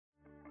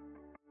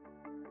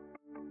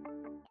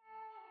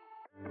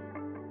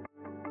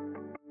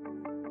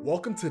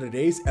Welcome to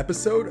today's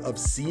episode of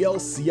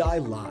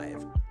CLCI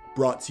Live,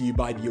 brought to you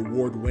by the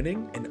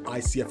award-winning and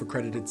ICF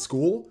accredited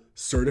school,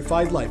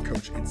 Certified Life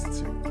Coach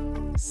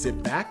Institute.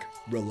 Sit back,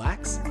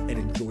 relax, and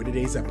enjoy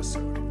today's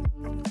episode.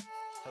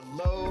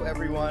 Hello,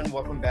 everyone.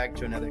 Welcome back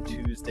to another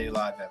Tuesday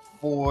Live at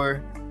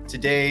 4.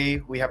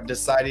 Today, we have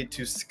decided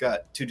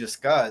to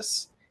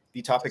discuss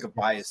the topic of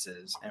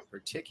biases, and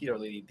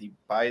particularly the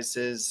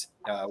biases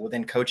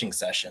within coaching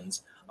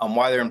sessions.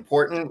 Why they're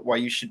important, why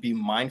you should be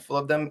mindful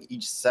of them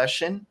each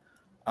session.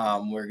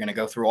 We're going to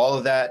go through all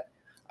of that.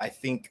 I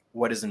think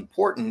what is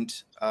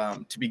important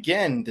to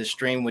begin this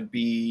stream would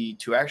be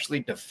to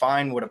actually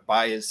define what a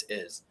bias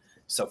is.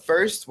 So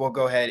first, we'll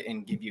go ahead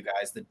and give you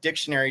guys the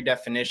dictionary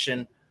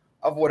definition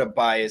of what a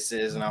bias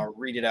is, and I'll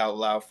read it out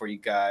loud for you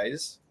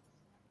guys.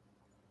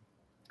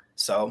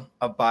 So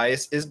a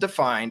bias is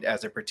defined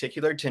as a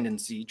particular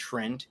tendency,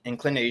 trend,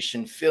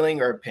 inclination, feeling,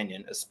 or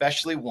opinion,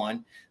 especially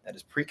one that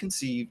is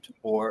preconceived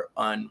or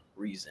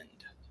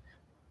unreasoned.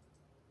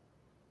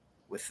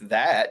 With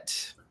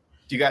that,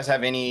 do you guess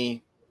have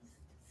any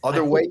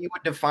other way you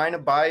would define a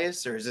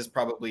bias, or is this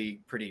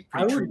probably pretty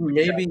I would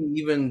maybe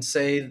even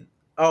say,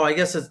 I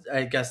guess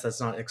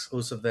that's not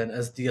exclusive then,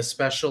 as the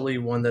especially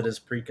one that is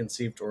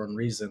preconceived or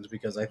unreasoned,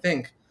 because I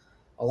think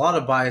a lot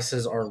of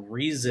biases are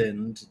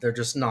reasoned, they're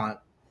just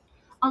not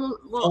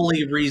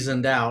fully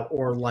reasoned out,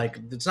 or like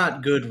it's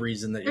not good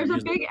reason that there's a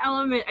big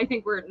element I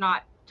think we're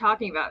not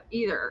talking about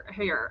either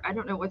here. I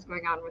don't know what's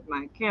going on with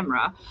my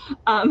camera.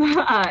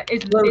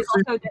 It's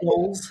also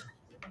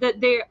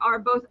that they are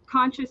both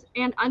conscious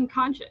and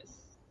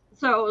unconscious.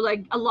 So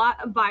like a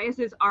lot of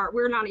biases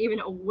we're not even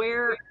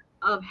aware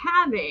of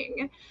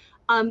having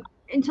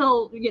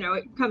until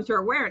it comes to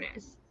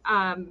awareness.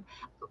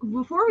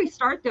 Before we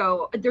start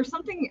though, there's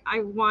something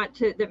I want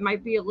to that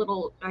might be a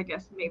little, I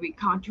guess, maybe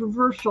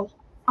controversial.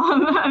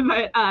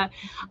 But I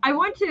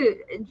want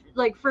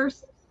to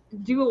first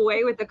do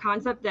away with the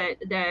concept that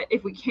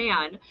if we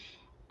can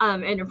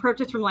and approach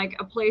this from like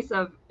a place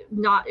of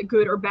not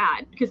good or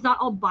bad, because not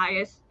all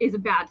bias is a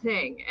bad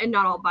thing, and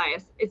not all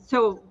bias is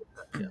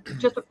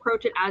just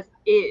approach it as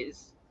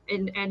is,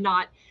 and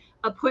not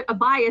put a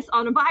bias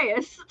on a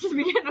bias to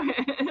begin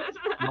with.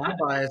 My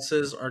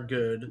biases are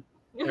good.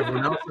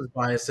 Everyone else's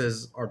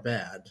biases are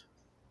bad.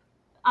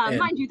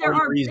 Mind you, there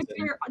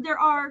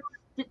are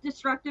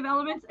destructive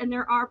elements and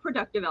there are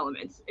productive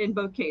elements in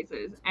both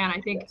cases, and I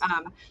think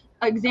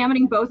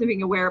examining both and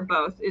being aware of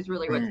both is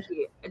really what's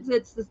key.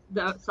 It's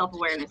the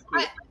self-awareness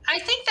key. I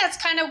think that's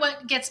kind of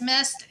what gets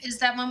missed, is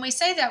that when we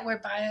say that we're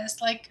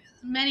biased, like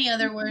many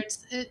other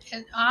words, it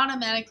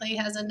automatically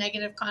has a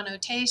negative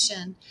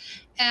connotation,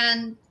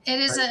 and it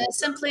is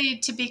simply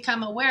to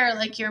become aware,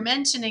 like you're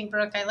mentioning,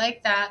 Brooke. I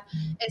like that.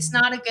 It's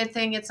not a good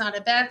thing, it's not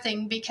a bad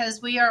thing, because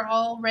we are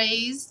all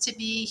raised to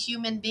be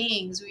human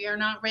beings. We are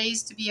not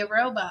raised to be a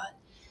robot,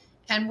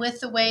 and with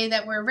the way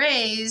that we're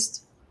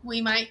raised, we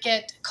might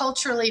get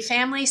culturally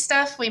family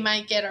stuff, we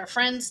might get our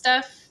friend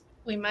stuff,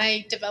 we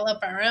might develop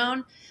our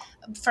own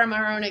from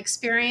our own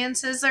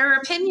experiences or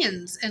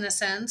opinions, in a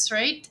sense,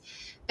 right?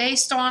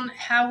 Based on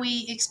how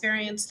we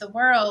experience the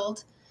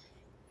world.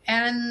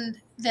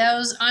 And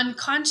those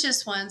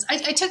unconscious ones,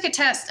 I took a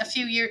test a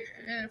few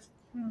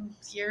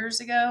years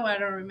ago. I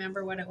don't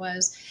remember what it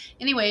was.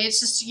 Anyway, it's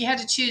just you had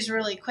to choose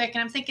really quick.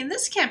 And I'm thinking,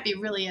 this can't be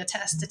really a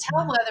test to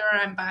tell whether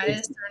I'm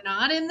biased or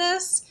not in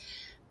this.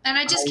 And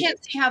I just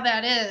can't see how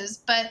that is.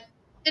 But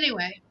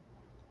anyway.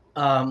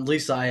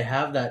 Lisa, I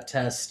have that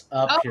test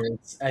up here.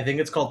 I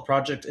think it's called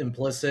Project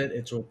Implicit.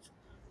 It's with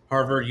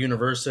Harvard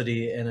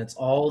University, and it's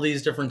all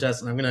these different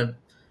tests. And I'm going to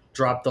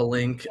drop the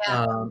link in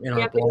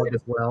our blog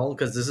as well,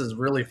 because this is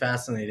really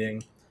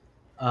fascinating.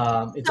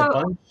 It's a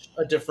bunch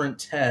of different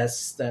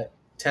tests that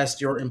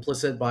test your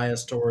implicit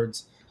bias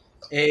towards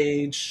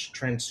age,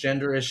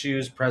 transgender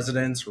issues,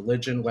 presidents,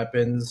 religion,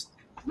 weapons.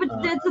 But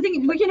that's the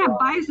thing. We can have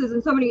biases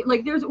in so many.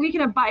 We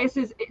can have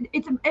biases.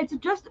 It's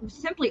just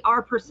simply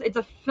it's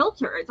a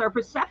filter. It's our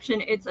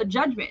perception. It's a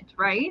judgment,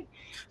 right?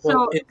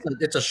 Well,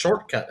 it's a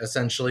shortcut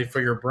essentially for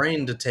your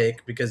brain to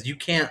take, because you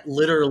can't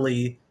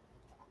literally.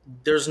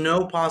 There's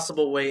no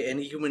possible way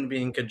any human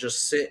being could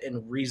just sit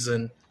and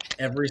reason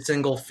every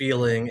single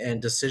feeling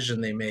and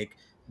decision they make.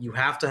 You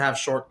have to have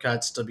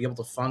shortcuts to be able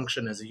to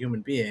function as a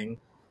human being,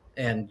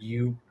 and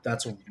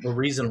that's the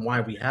reason why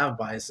we have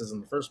biases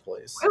in the first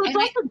place. It's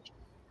also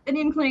an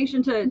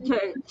inclination to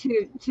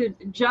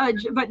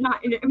judge, but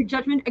not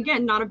judgment,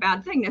 again, not a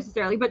bad thing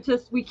necessarily, but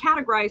we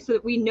categorize so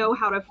that we know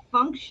how to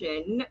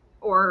function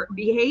or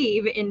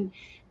behave in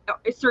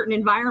certain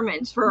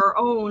environments for our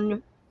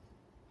own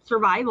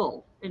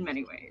survival in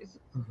many ways.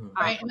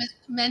 Right. I was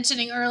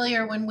mentioning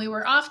earlier when we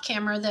were off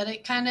camera that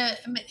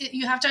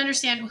you have to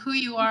understand who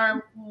you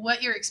are,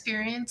 what you're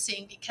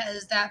experiencing,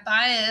 because that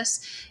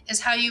bias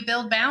is how you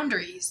build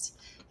boundaries.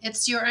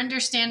 It's your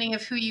understanding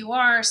of who you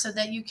are so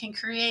that you can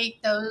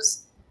create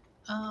those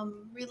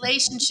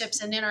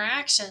relationships and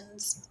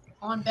interactions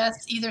on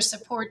best either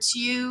supports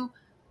you,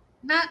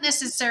 not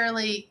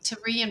necessarily to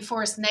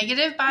reinforce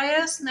negative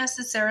bias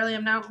necessarily.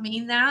 I'm not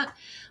mean that,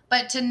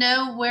 but to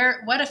know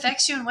what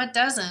affects you and what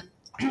doesn't.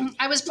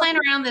 I was playing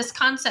around this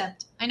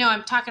concept. I know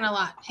I'm talking a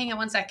lot. Hang on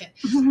one second.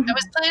 I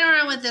was playing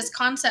around with this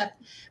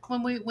concept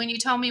when you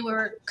told me we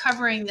were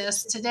covering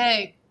this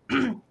today.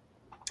 And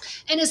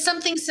it's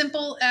something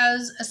simple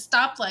as a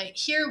stoplight.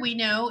 Here we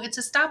know it's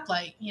a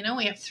stoplight. You know,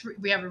 we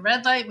have a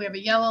red light, we have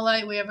a yellow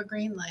light, we have a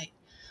green light.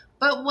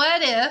 But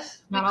what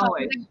if we call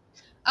it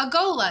a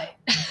go light?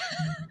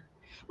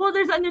 Well,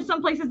 there's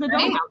some places that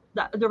don't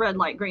have the red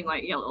light, green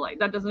light, yellow light.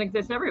 That doesn't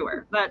exist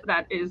everywhere. That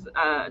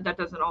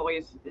doesn't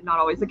not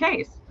always the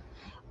case.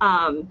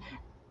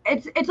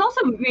 It's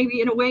also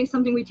maybe in a way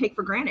something we take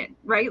for granted,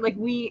 right? Like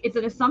it's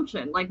an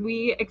assumption. Like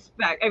we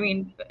expect,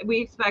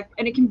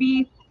 and it can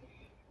be.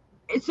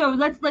 So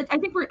let's. I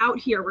think we're out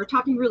here. We're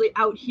talking really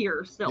out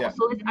here still. Yeah.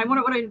 So what I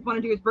want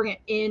to do is bring it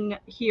in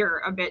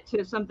here a bit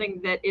to something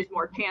that is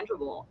more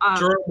tangible.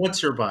 Jordan,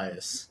 what's your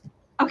bias?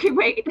 Okay,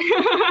 wait.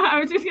 I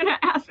was just gonna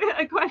ask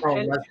a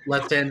question. Oh,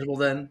 less tangible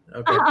then.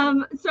 Okay.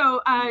 So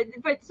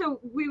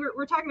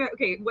we're talking about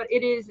what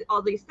it is.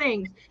 All these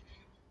things.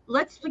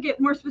 Let's get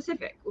more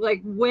specific.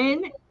 Like,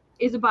 when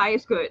is a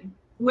bias good?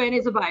 When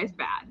is a bias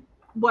bad?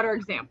 What are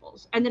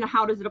examples? And then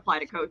how does it apply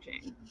to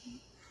coaching?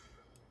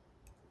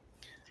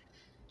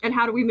 And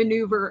how do we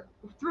maneuver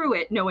through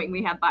it knowing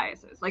we have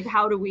biases? Like,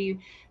 how do we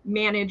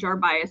manage our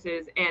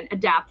biases and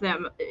adapt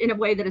them in a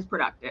way that is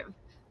productive?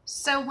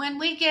 So when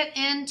we get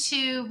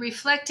into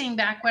reflecting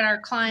back what our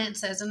client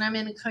says, and I'm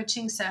in a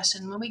coaching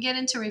session, when we get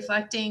into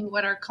reflecting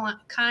what our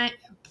client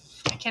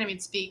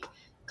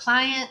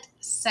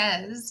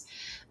says,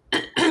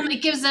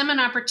 it gives them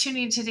an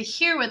opportunity to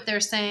hear what they're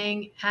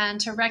saying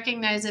and to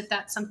recognize if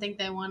that's something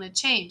they want to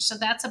change. So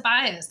that's a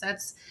bias.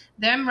 That's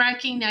them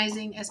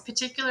recognizing a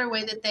particular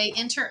way that they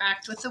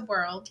interact with the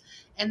world,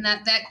 and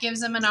that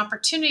gives them an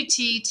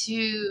opportunity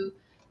to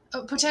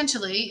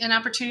potentially an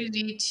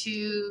opportunity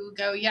to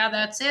go, yeah,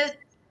 that's it.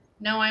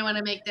 No, I want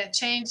to make that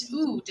change.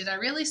 Ooh, did I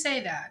really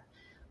say that?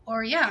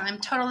 Or yeah, I'm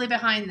totally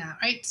behind that,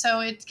 right?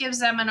 So it gives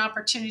them an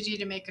opportunity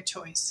to make a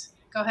choice.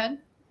 Go ahead.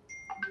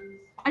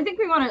 I think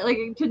we want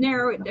to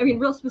narrow it. I mean,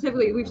 real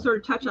specifically, we've sort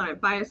of touched on it.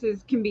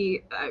 Biases can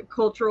be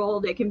cultural.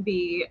 They can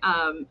be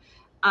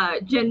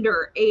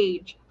gender,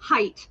 age,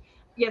 height.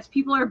 Yes,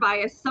 people are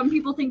biased. Some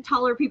people think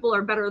taller people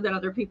are better than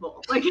other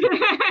people. Like,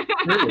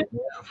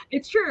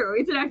 it's true.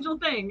 It's an actual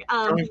thing.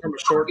 Coming from a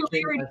short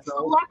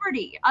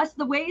celebrity,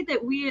 the way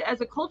that we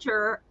as a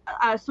culture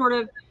sort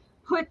of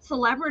put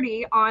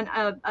celebrity on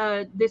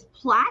this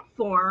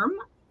platform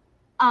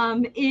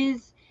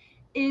is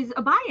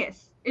a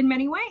bias in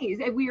many ways.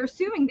 And we are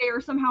assuming they are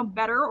somehow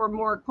better or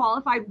more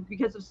qualified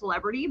because of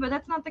celebrity, but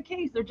that's not the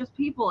case. They're just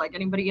people like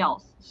anybody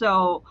else.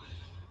 So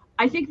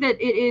I think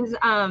that it is,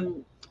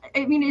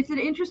 it's an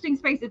interesting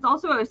space. It's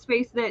also a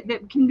space that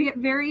can be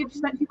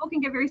people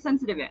can get very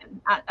sensitive in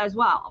as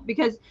well,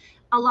 because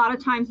a lot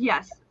of times,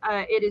 yes,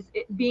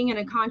 being an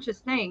unconscious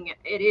thing.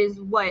 It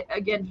is what,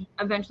 again,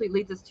 eventually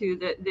leads us to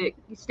the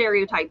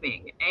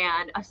stereotyping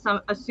and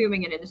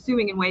assuming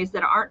in ways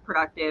that aren't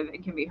productive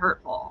and can be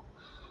hurtful.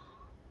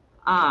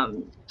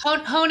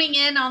 Honing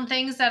in on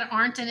things that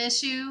aren't an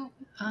issue.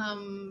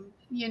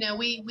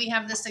 We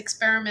have this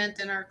experiment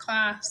in our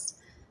class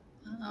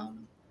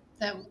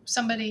that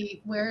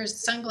somebody wears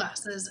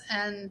sunglasses,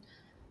 and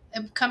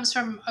it comes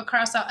from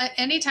across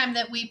anytime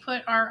that we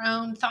put our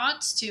own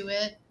thoughts to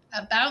it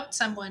about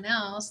someone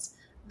else,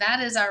 that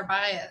is our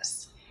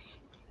bias.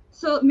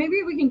 So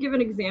maybe we can give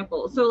an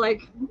example. So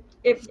like,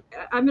 if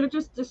I'm going to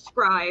just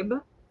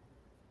describe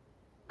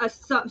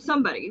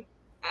somebody,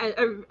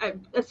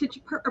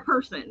 a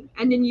person,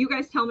 and then you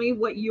guys tell me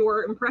what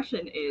your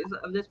impression is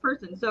of this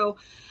person. So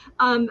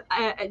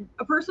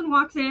a person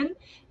walks in,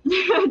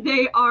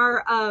 they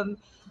are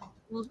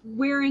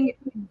wearing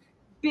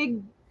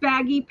big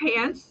baggy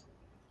pants,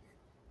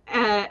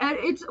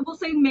 and we'll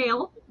say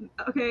male,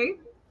 okay.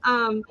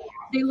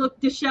 They look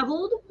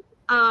disheveled,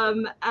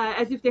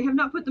 as if they have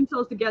not put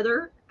themselves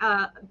together,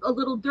 a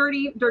little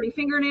dirty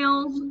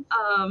fingernails,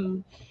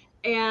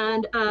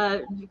 and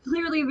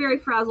clearly a very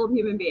frazzled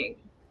human being.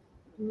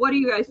 What do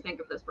you guys think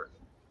of this person?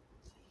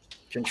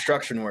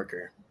 Construction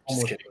worker.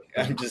 Just kidding.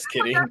 I'm just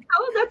kidding.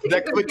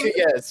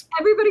 Yes.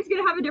 Everybody's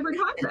going to have a different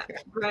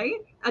concept, right?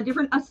 A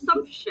different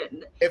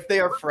assumption. If they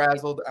are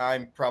frazzled,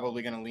 I'm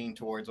probably going to lean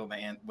towards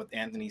what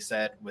Anthony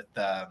said with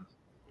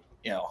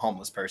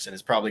homeless person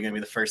is probably going to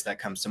be the first that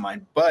comes to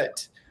mind.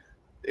 But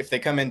if they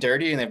come in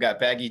dirty and they've got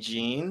baggy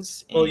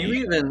jeans. Well,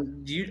 you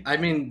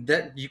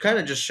kind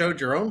of just showed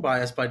your own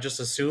bias by just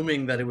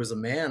assuming that it was a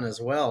man as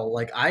well.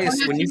 Like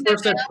when you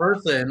first said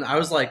person, I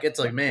was like, it's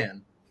a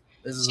man.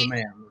 This is a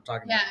man we're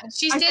talking about. Yeah,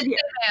 she did say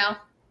male.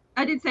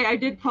 I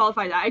did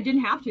qualify that. I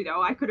didn't have to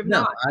though. I could have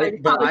not.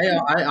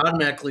 I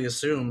automatically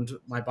assumed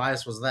my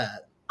bias was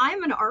that.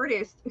 I'm an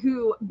artist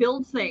who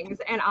builds things,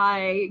 and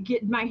I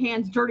get my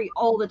hands dirty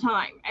all the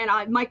time.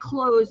 And my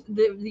clothes,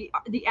 the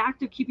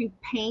act of keeping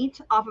paint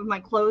off of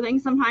my clothing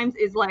sometimes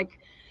is like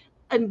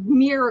a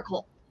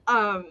miracle.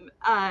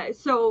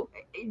 So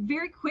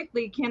very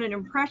quickly can an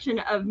impression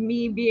of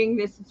me being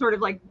this sort of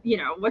like,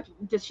 what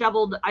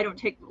disheveled, I don't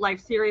take life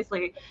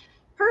seriously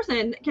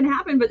person can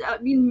happen, but I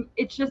mean,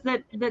 it's just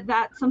that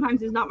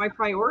sometimes is not my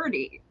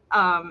priority,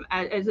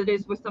 as it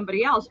is with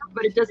somebody else.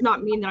 But it does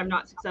not mean that I'm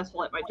not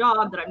successful at my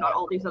job, that I'm not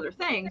all these other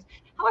things.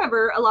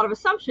 However, a lot of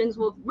assumptions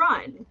will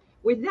run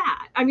with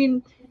that. I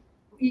mean,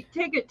 you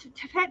take it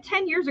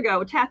 10 years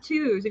ago,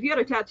 tattoos. If you had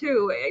a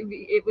tattoo,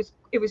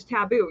 it was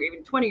taboo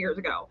even 20 years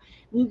ago.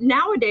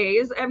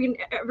 Nowadays, I mean,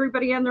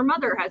 everybody and their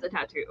mother has a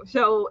tattoo.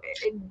 So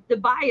the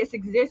bias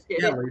existed.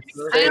 Yeah,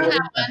 I don't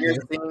have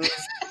one.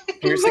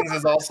 Piercings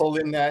is also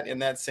in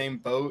that same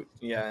boat.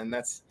 Yeah, and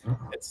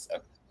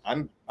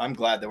I'm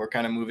glad that we're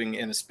kind of moving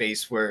in a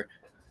space where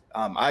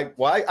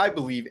I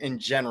believe in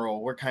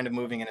general we're kind of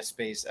moving in a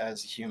space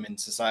as a human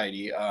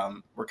society.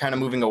 We're kind of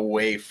moving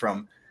away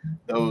from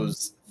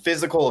those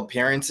physical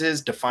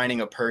appearances defining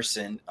a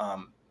person,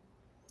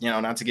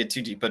 not to get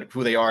too deep, but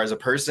who they are as a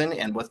person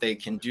and what they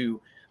can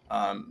do.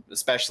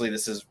 Especially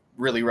this is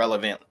really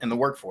relevant in the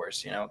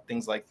workforce,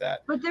 things like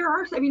that. But there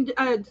are, I mean,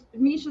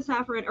 Misha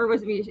Safran, or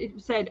was it Misha,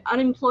 said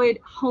unemployed,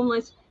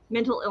 homeless,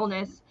 mental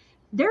illness.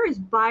 There is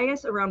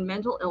bias around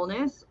mental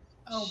illness.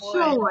 Oh boy.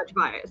 So much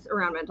bias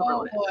around mental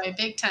illness. Oh boy,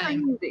 big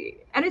time. Crazy.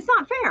 And it's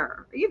not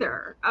fair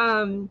either.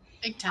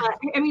 Big time.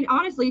 I mean,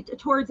 honestly,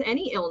 towards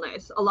any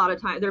illness, a lot of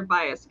times their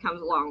bias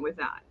comes along with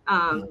that.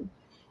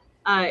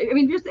 I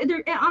mean, just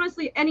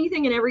honestly,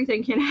 anything and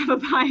everything can have a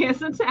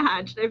bias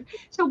attached.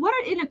 So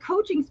what in a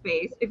coaching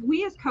space, if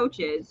we as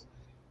coaches,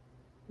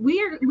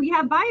 we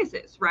have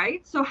biases,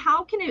 right? So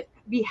how can it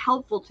be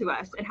helpful to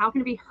us and how can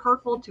it be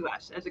hurtful to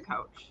us as a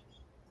coach?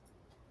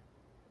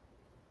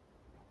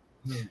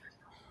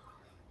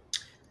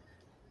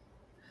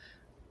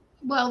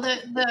 Well,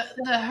 the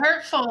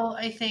hurtful,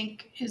 I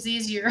think, is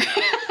easier.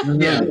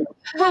 Yeah.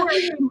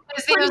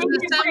 Because those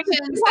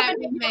assumptions that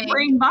we make,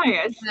 brain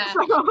bias.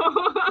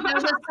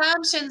 those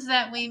assumptions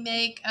that we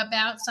make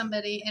about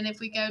somebody, and if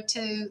we go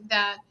to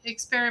that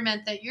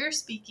experiment that you're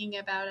speaking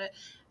about,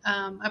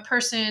 a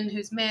person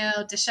who's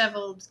male,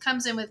 disheveled,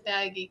 comes in with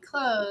baggy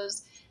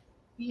clothes,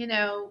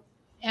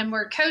 and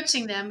we're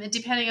coaching them, and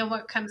depending on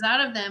what comes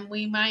out of them,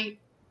 we might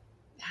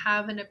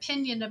have an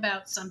opinion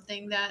about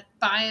something. That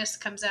bias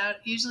comes out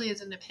usually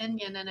as an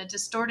opinion, and a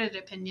distorted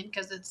opinion,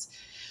 because it's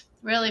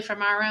really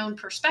from our own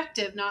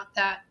perspective, not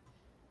that.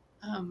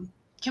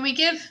 Can we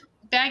give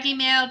baggy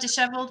male,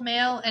 disheveled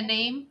male a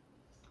name?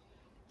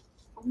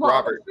 Well,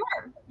 Robert.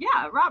 Sure.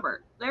 Yeah,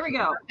 Robert. There we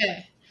go.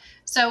 Okay.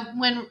 So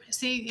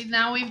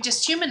now we've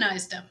just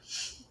humanized him.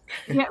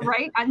 Yeah,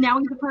 right. Now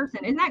he's a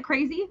person. Isn't that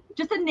crazy?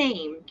 Just a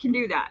name can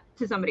do that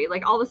to somebody.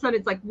 Like all of a sudden,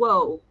 it's like,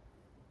 whoa.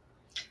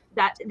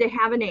 That they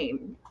have a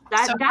name.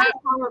 That's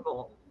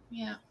horrible.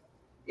 Yeah.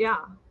 Yeah.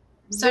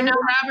 So now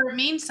Robert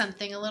means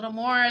something a little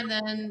more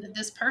than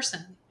this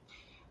person.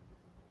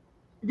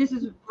 This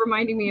is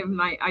reminding me of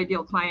my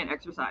ideal client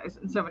exercise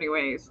in so many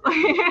ways.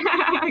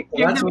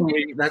 That's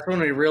when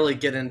we really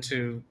get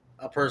into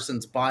a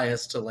person's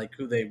bias to like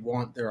who they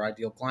want their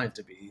ideal client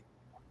to be.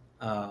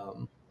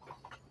 But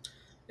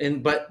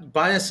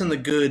bias in the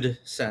good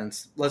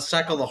sense. Let's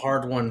tackle the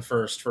hard one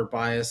first for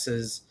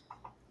biases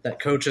that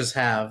coaches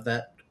have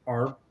that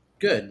are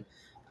good.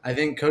 I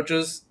think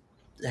coaches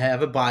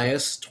have a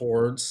bias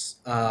towards,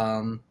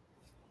 assuming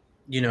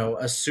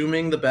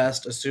the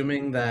best,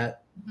 assuming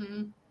that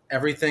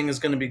everything is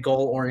going to be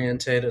goal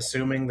oriented,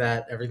 assuming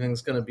that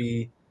everything's going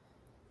to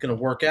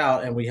work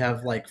out, and we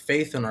have like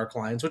faith in our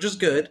clients, which is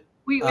good.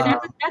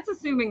 That's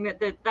assuming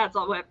that's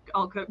all.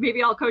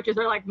 Maybe all coaches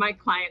are like, my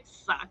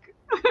clients suck.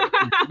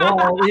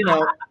 Well,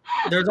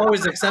 there's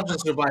always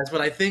exceptions to bias, but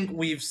I think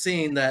we've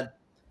seen that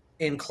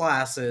in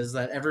classes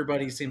that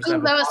everybody seems to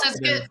have a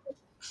positive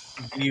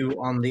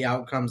view on the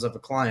outcomes of a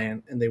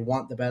client, and they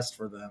want the best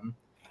for them.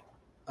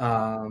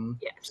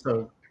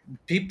 So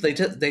people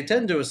they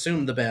tend to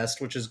assume the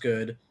best, which is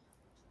good.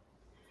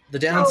 The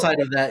downside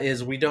of that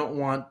is we don't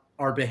want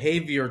our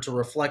behavior to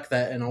reflect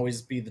that and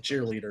always be the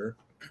cheerleader.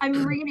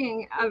 I'm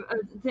reading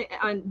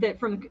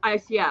from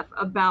ICF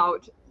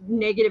about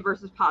negative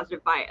versus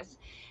positive bias.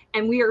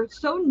 And we are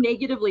so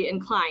negatively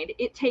inclined,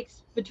 it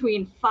takes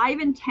between 5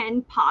 and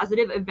 10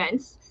 positive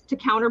events to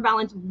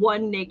counterbalance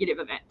one negative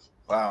event.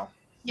 Wow.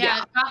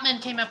 Yeah,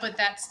 Gottman came up with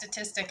that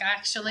statistic,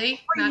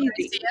 actually.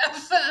 Crazy.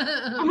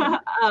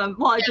 Not ICF.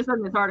 Well, it's just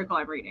in this article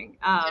I'm reading.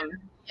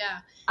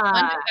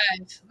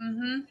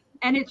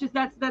 And it's just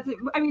that's it.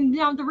 I mean,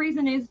 now the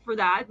reason is for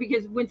that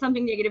because when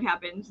something negative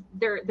happens,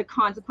 the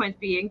consequence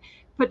being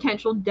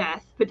potential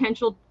death,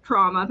 potential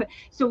trauma.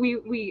 So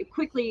we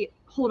quickly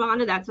hold on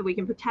to that so we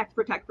can protect.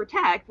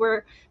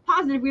 Where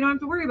positive, we don't have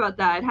to worry about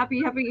that.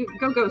 Happy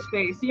go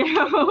space,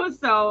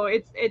 So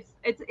it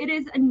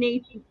is a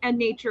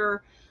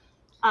nature.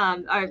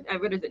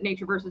 What is it?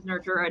 Nature versus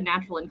nurture, a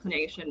natural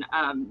inclination,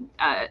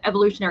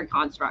 evolutionary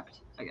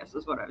construct, I guess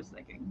is what I was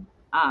thinking.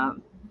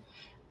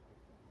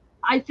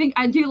 I think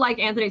I do like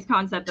Anthony's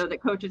concept, though,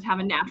 that coaches have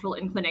a natural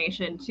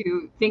inclination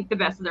to think the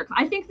best of their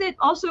clients. I think that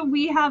also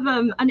we have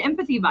an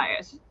empathy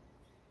bias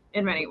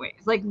in many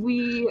ways. Like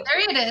there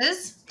it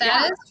is.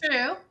 That is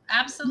true.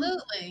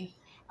 Absolutely.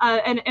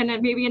 And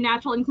maybe a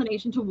natural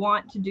inclination to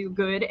want to do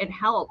good and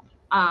help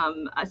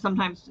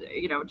sometimes,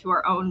 to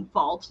our own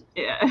fault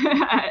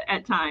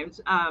at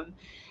times.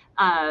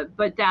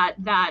 But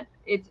that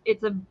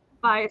it's a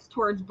bias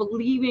towards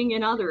believing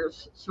in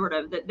others, sort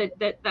of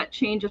that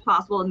change is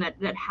possible, and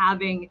that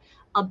having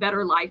a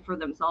better life for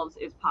themselves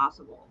is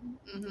possible.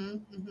 Mm-hmm,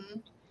 mm-hmm.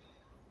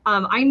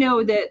 I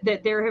know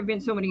that there have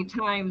been so many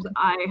times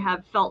I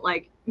have felt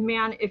like,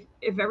 man, if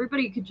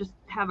everybody could just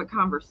have a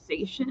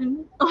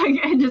conversation,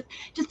 and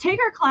just take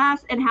our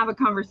class and have a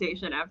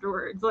conversation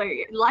afterwards,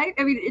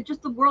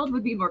 the world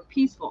would be more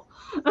peaceful.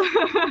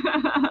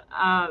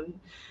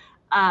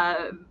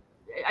 I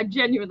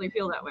genuinely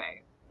feel that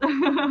way.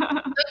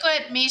 Look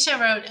what Misha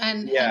wrote,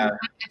 and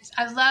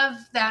I love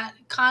that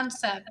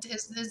concept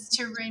is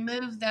to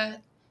remove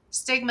the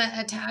stigma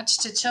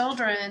attached to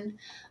children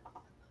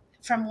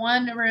from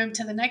one room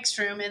to the next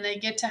room, and they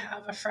get to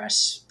have a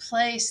fresh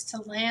place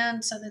to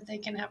land so that they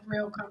can have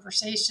real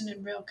conversation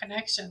and real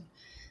connection.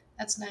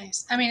 That's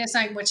nice. I mean, it's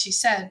not what she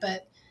said,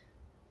 but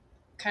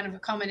kind of a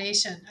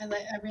combination. I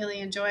really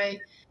enjoy.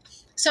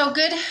 So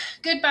good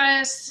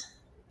bias,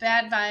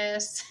 bad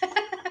bias.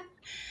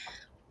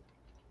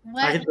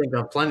 I can think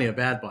of plenty of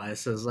bad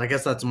biases. I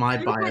guess that's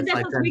my bias.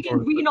 We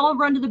can all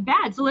run to the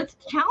bad. So let's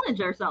challenge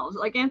ourselves.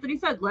 Like Anthony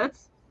said,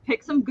 let's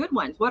pick some good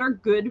ones. What are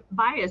good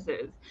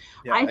biases?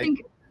 Yeah, I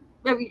think,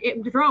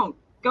 Jerome,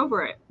 go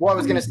for it. Well, I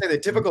was going to say the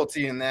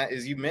difficulty in that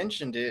is, you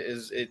mentioned it,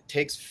 is it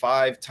takes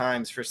 5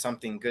 times for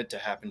something good to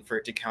happen for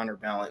it to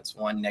counterbalance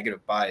one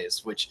negative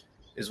bias, which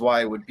is why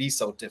it would be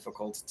so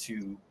difficult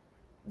to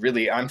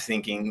really, I'm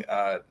thinking,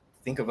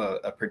 think of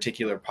a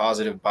particular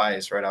positive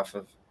bias right off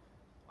of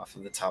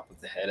the top of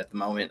the head at the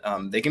moment.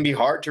 They can be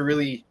hard to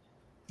really.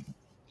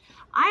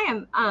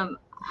 I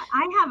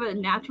have a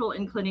natural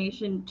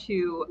inclination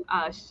to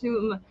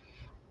assume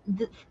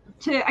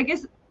I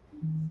guess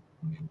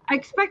I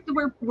expect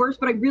the worst,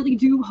 but I really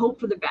do hope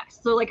for the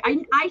best. So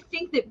I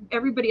think that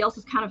everybody else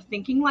is kind of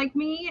thinking like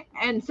me.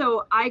 And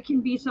so I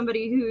can be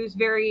somebody who's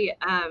very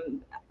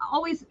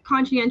always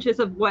conscientious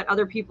of what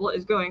other people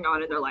is going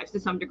on in their lives to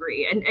some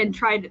degree, and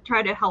try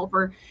to help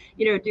or,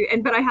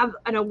 but I have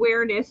an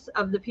awareness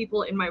of the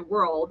people in my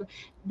world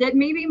that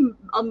maybe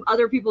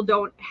other people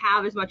don't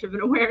have as much of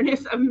an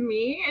awareness of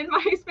me in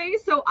my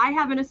space. So I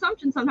have an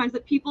assumption sometimes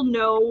that people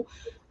know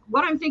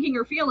what I'm thinking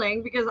or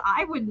feeling, because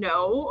I would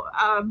know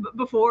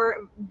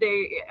before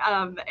they,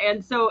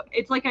 and so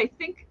it's like, I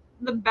think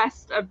the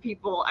best of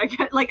people. I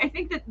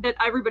think that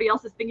everybody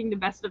else is thinking the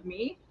best of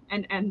me,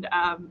 and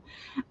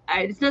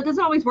it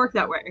doesn't always work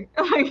that way.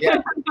 I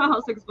don't know how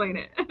else to explain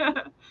it.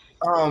 I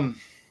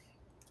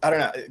don't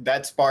know.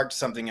 That sparked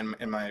something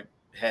in my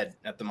head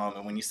at the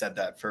moment when you said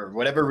that. For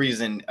whatever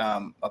reason,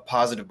 a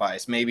positive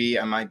bias. Maybe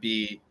I might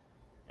be,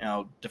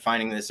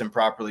 defining this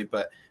improperly,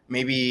 but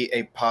maybe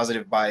a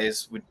positive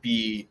bias would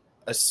be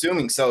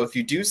assuming. So if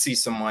you do see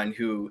someone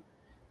who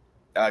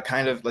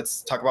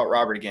let's talk about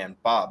Robert again,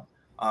 Bob.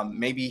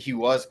 Maybe he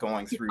was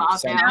going through.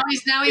 Some, now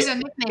he's a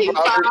nickname.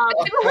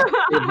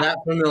 You're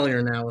not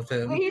familiar now with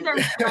him. He's our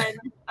friend.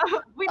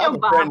 We know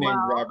Bob friend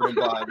named Robert and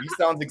Bob. He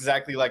sounds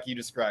exactly like you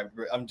described.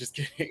 I'm just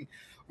kidding.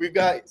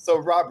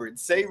 Robert.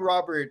 Say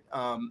Robert.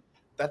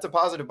 That's a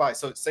positive bias.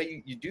 So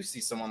say you do see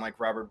someone like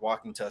Robert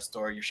walking to a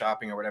store, you're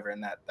shopping or whatever,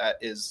 and that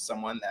is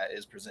someone that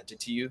is presented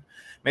to you.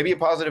 Maybe a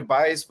positive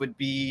bias would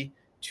be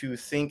to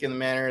think in the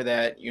manner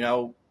that,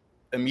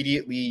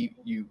 immediately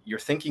you're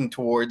thinking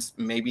towards,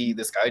 maybe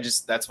this guy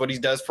that's what he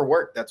does for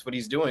work. That's what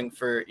he's doing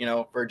for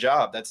a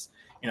job. That's,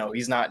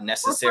 he's not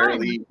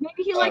necessarily.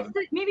 Maybe he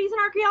maybe he's an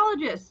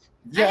archaeologist.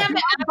 Yeah.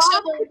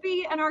 Bob could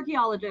be an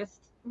archaeologist.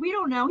 We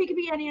don't know. He could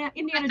be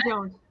Indiana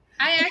Jones.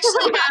 I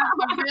actually have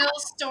a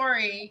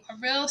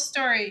real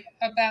story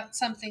about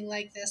something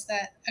like this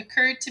that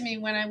occurred to me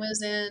when I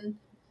was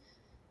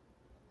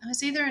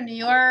either in New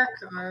York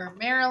or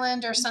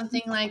Maryland or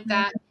something like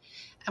that.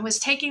 I was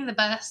taking the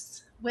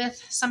bus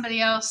with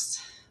somebody else.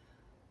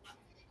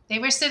 They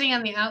were sitting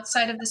on the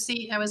outside of the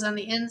seat. I was on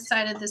the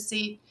inside of the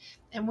seat,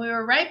 and we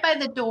were right by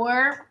the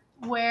door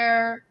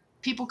where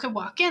people could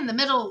walk in. The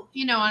middle,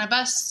 on a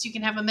bus, you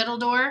can have a middle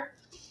door.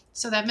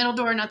 So that middle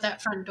door, not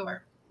that front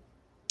door.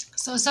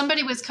 So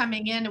somebody was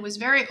coming in. It was a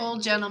very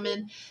old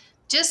gentleman,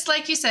 just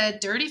like you said,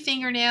 dirty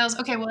fingernails.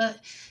 Okay, well,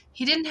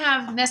 he didn't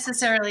have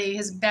necessarily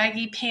his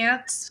baggy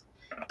pants,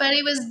 but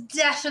he was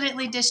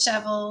definitely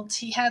disheveled.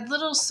 He had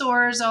little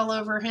sores all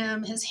over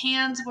him. His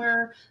hands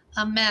were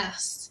a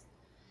mess.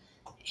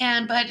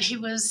 But he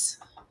was,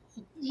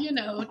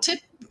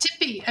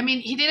 tippy. I mean,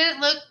 he didn't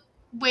look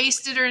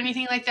wasted or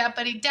anything like that,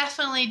 but he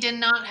definitely did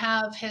not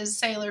have his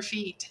sailor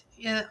feet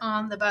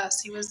on the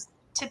bus. He was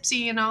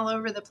tipsy and all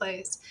over the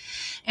place.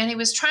 And he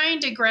was trying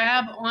to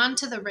grab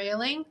onto the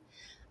railing.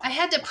 I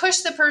had to push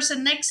the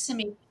person next to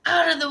me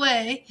out of the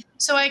way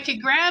so I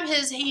could grab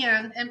his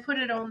hand and put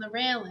it on the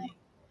railing.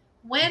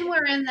 When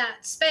we're in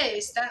that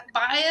space, that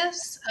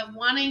bias of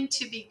wanting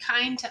to be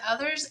kind to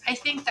others, I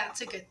think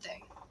that's a good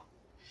thing.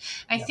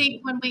 I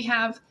think when we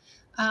have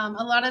a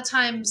lot of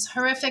times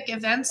horrific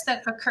events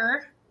that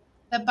occur,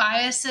 the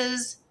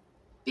biases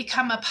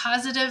become a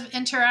positive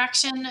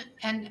interaction,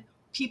 and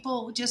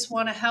people just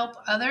want to help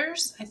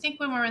others. I think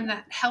when we're in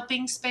that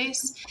helping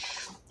space,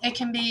 it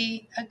can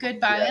be a good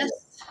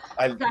bias.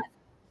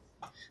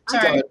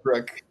 Sorry,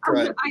 Brooke. Go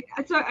ahead.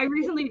 So I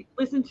recently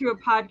listened to a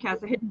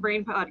podcast, a Hidden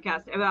Brain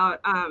podcast,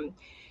 about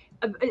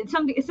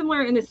something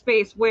similar in this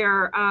space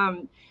where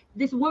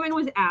this woman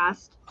was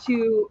asked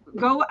to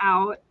go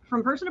out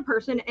from person to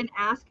person and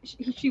ask.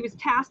 She was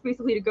tasked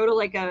basically to go to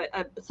like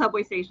a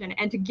subway station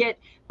and to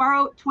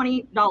borrow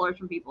 $20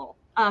 from people,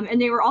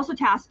 and they were also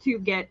tasked to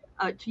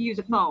to use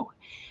a phone.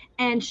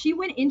 And she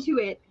went into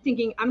it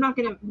thinking, I'm not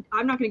gonna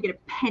get a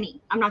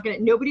penny.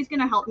 Nobody's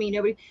gonna help me.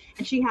 Nobody.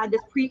 And she had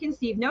this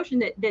preconceived notion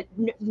that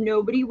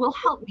nobody will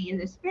help me in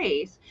this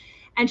space.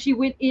 And she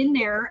went in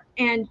there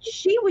and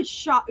she was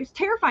shocked. It was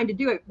terrifying to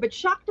do it, but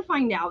shocked to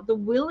find out the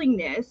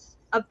willingness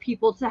of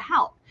people to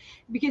help,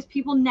 because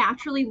people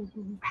naturally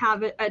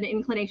have an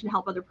inclination to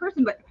help other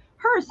person. But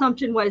her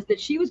assumption was that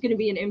she was going to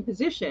be an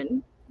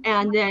imposition.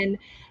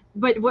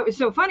 But what was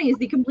so funny is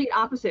the complete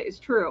opposite is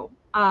true.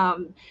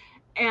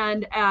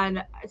 And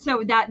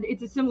so that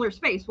it's a similar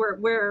space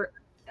where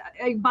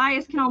a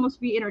bias can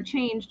almost be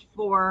interchanged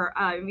for,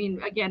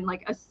 again,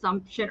 like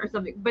assumption or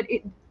something, but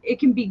it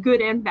can be good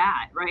and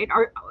bad, right?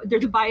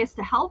 There's a bias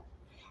to help,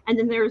 and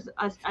then there's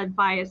a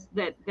bias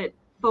that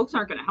folks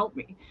aren't going to help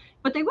me,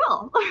 but they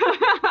will.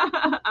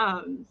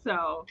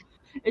 So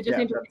it's just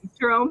interesting.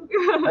 Jerome?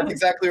 That's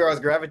exactly where I was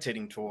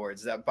gravitating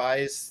towards, that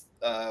bias,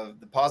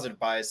 the positive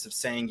bias of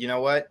saying, you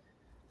know what?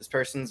 This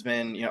person's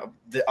been,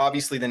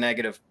 obviously the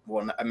negative,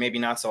 well, maybe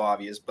not so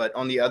obvious, but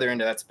on the other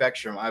end of that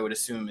spectrum, I would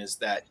assume is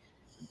that,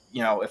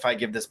 if I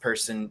give this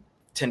person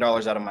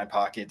 $10 out of my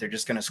pocket, they're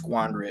just going to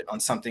squander it on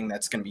something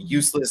that's going to be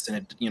useless, and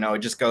it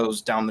just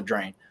goes down the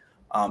drain.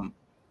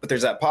 But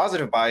there's that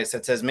positive bias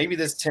that says maybe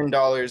this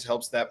 $10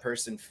 helps that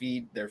person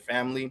feed their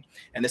family,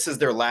 and this is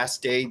their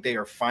last day. They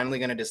are finally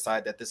going to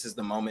decide that this is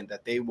the moment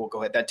that they will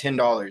go ahead. That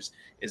 $10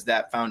 is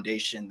that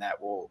foundation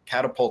that will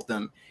catapult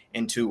them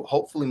into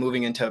hopefully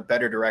moving into a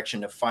better direction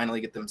to finally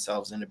get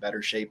themselves into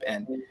better shape.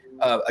 And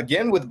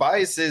again, with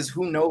biases,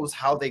 who knows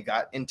how they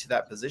got into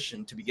that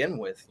position to begin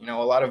with? A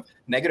lot of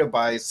negative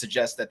bias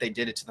suggests that they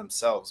did it to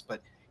themselves.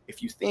 But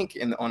if you think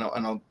on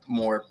a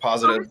more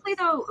positive, honestly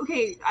though,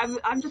 okay,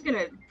 I'm just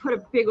gonna put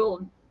a big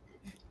old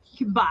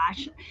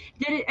kibosh.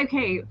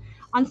 Okay,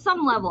 on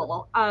some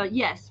level,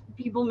 yes,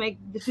 people make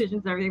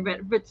decisions and everything,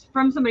 but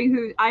from somebody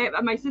who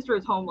my sister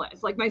is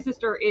homeless. Like, my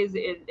sister is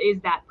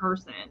that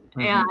person,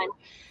 and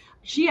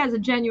she has a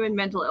genuine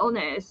mental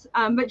illness,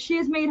 but she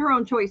has made her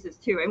own choices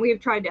too, and we have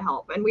tried to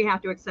help, and we have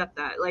to accept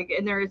that. Like,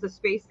 and there is a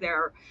space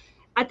there.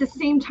 At the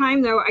same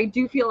time, though, I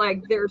do feel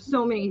like there's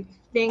so many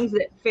things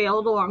that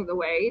failed along the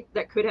way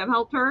that could have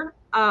helped her.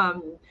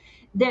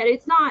 That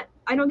it's not.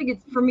 I don't think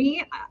it's, for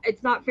me,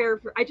 it's not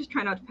fair. I just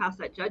try not to pass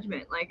that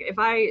judgment. Like, if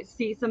I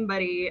see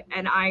somebody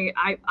and I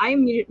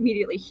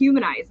immediately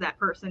humanize that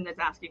person that's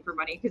asking for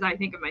money, because I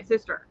think of my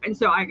sister, and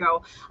so I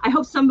go, I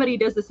hope somebody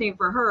does the same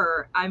for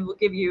her. I will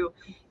give you,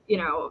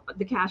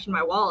 the cash in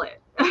my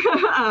wallet.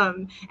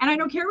 And I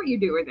don't care what you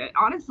do with it.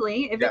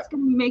 Honestly, if it's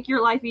going to make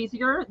your life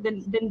easier,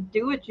 then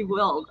do what you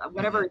will,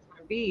 whatever it's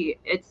going to be.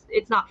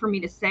 It's not for me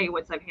to say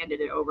once I've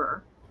handed it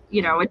over.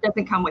 It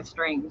doesn't come with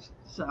strings.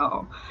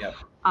 So,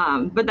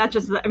 but that's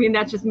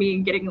just me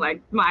getting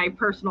like my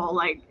personal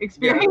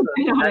experience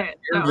on it.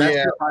 So.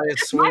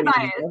 That's my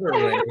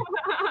bias.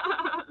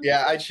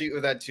 Yeah, I cheat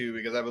with that too,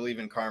 because I believe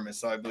in karma.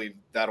 So I believe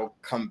that'll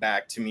come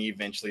back to me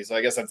eventually. So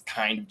I guess that's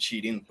kind of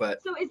cheating,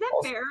 but. So is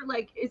that fair?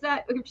 I'm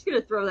just going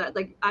to throw that,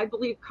 I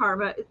believe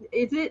karma,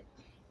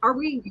 are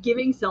we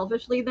giving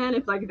selfishly then,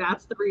 if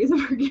that's the reason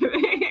we're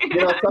giving?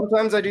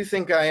 Sometimes I do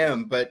think I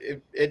am, but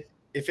if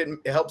it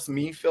helps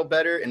me feel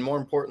better, and more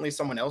importantly,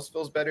 someone else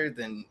feels better,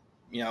 then,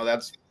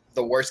 that's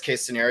the worst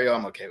case scenario.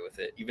 I'm okay with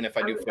it, even if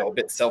I do feel a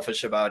bit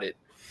selfish about it.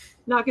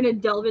 Not going to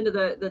delve into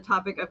the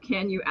topic of,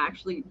 can you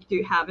actually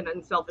have an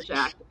unselfish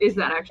act? Is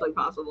that actually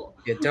possible?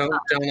 Yeah, don't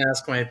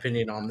ask my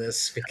opinion on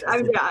this, because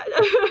I'm not.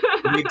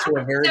 It leads to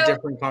a very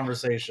different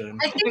conversation.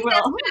 I think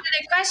that's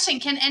the question.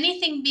 Can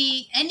anything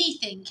be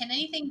anything? Can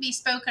anything be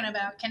spoken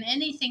about? Can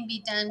anything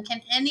be done?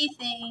 Can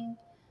anything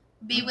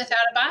be without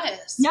a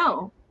bias?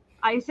 No,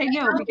 I say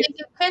no. I don't think it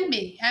can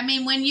be. I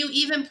mean, when you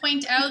even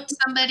point out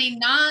somebody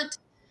not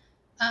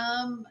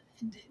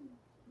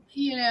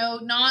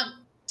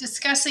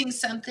discussing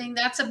something,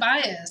 that's a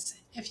bias.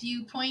 If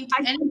you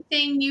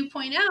anything you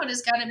point out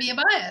has got to be a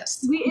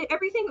bias.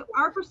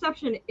 Our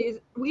perception is,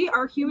 we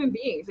are human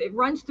beings. It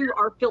runs through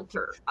our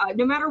filter.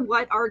 No matter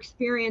what, our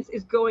experience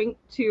is going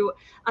to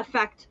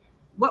affect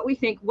what we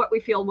think, what we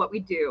feel, what we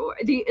do.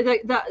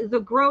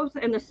 The growth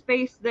and the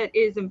space that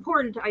is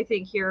important, I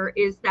think, here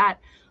is that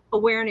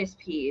awareness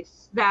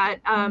piece, that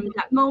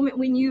that moment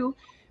when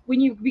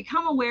you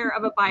become aware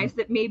of a bias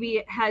that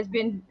maybe has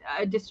been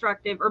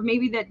destructive, or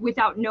maybe that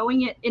without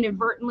knowing it,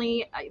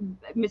 inadvertently,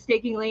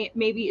 mistakenly,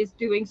 maybe is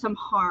doing some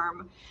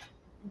harm.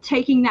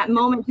 Taking that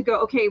moment to go,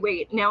 okay,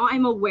 wait, now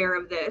I'm aware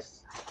of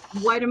this.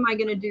 What am I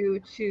going to do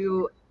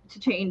to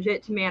change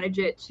it, to manage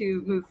it,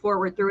 to move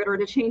forward through it, or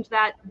to change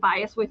that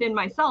bias within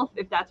myself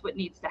if that's what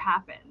needs to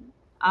happen?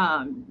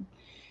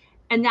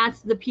 And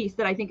that's the piece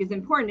that I think is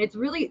important. It's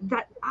really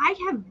that I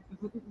have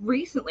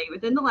recently,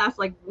 within the last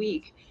like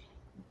week,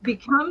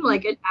 become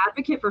like an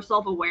advocate for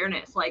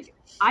self-awareness. Like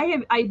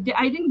I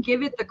didn't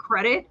give it the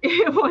credit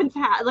it once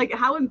had, like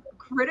how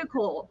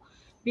critical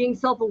being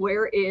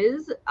self-aware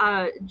is,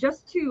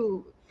 just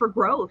for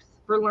growth,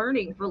 for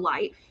learning, for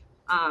life.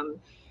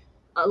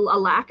 A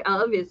lack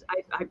of is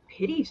I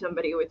pity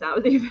somebody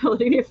without the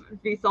ability to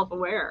be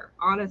self-aware,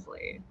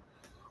 honestly.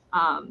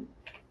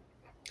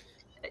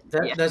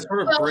 That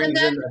sort of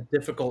brings in a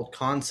difficult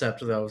concept,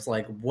 though. It's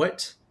like,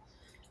 what?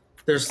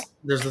 There's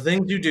the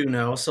things you do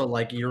know. So,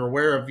 like, you're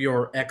aware of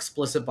your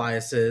explicit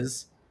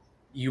biases.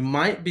 You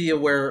might be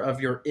aware of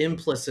your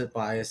implicit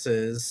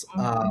biases.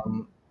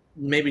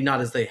 Maybe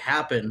not as they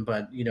happen,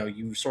 but, you know,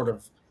 you sort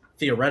of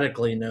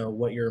theoretically know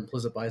what your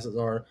implicit biases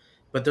are.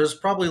 But there's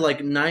probably like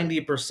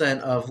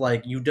 90% of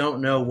like, you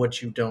don't know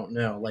what you don't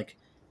know. Like,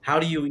 how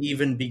do you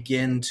even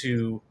begin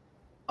to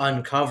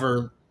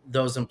uncover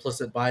those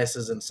implicit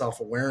biases and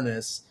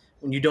self-awareness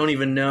when you don't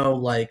even know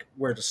like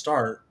where to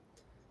start?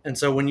 And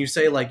so when you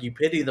say like you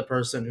pity the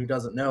person who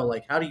doesn't know,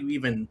 like how do you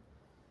even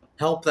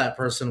help that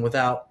person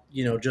without,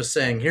 you know, just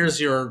saying, here's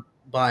your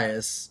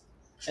bias?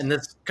 And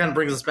this kind of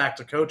brings us back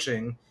to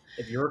coaching.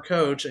 If you're a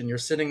coach and you're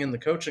sitting in the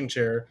coaching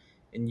chair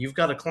and you've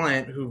got a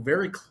client who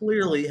very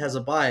clearly has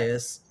a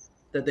bias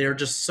that they are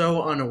just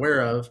so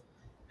unaware of,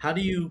 how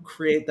do you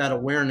create that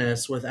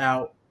awareness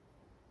while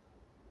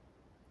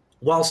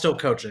still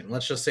coaching?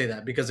 Let's just say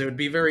that, because it would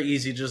be very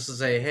easy just to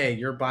say, hey,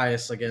 you're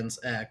biased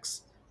against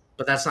X,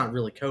 but that's not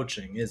really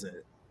coaching, is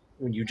it?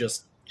 When you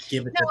just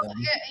give it to them.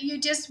 You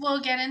just will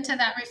get into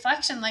that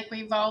reflection like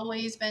we've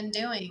always been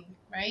doing,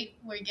 right?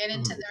 We get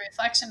into the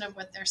reflection of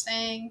what they're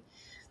saying.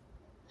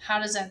 How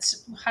does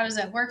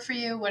that work for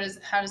you?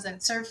 How does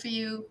that serve for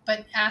you?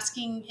 But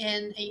asking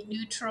in a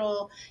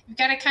neutral, you've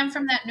got to come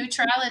from that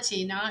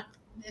neutrality, not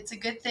it's a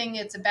good thing,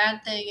 it's a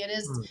bad thing, it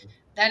is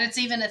that it's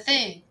even a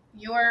thing.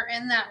 You're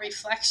in that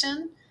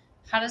reflection.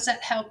 How does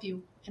that help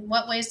you? In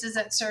what ways does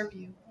that serve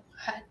you?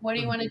 What do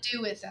you want to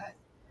do with that?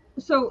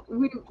 So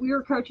we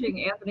were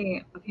coaching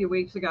Anthony a few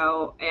weeks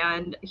ago,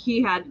 and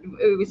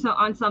it was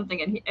on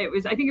something, and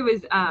I think it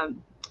was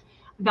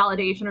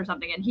validation or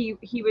something, and he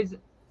was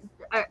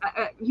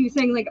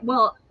saying like,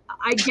 well,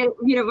 I get,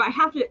 you know,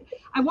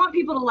 I want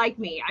people to like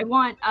me. I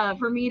want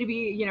for me to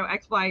be, you know,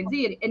 X, Y, and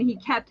Z, and he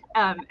kept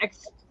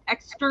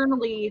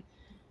externally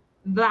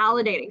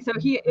validating. So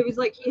it was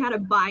like he had a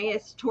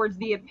bias towards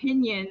the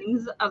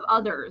opinions of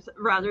others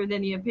rather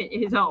than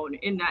his own.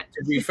 In that,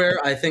 to be fair,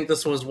 I think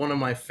this was one of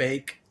my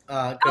fake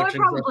coaching. Oh, it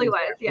probably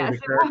was, yes.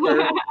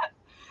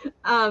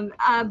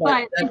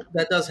 But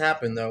that does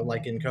happen though.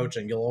 Like in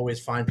coaching, you'll always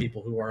find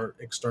people who are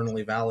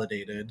externally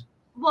validated.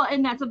 Well,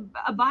 and that's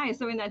a bias.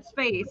 So in that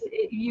space,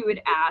 you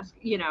would ask,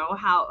 you know,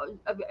 how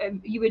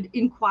you would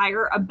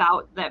inquire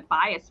about that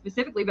bias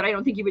specifically, but I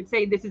don't think you would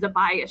say this is a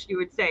bias. You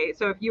would say,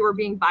 so if you were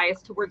being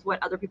biased towards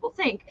what other people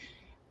think,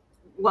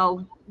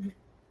 well,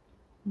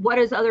 what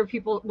does other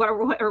people,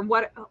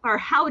 or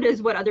how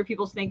does what other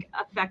people think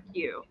affect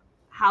you?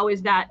 How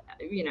is that,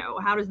 you know,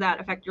 how does that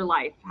affect your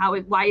life?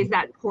 Why is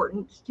that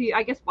important to you?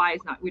 I guess why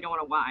is not, we don't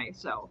want to why.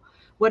 So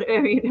what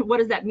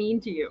does that mean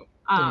to you?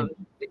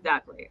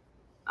 Exactly.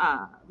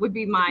 Would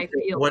be my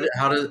feeling.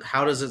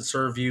 How does it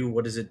serve you?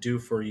 What does it do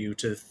for you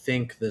to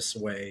think this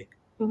way?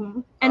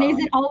 And is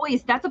it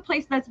always, that's a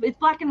place it's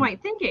black and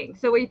white thinking.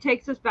 So it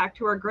takes us back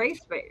to our gray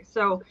space.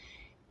 So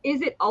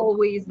is it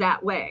always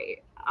that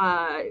way?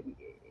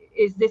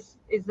 Is this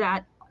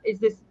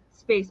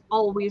space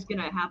always going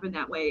to happen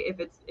that way if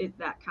it's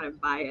that kind of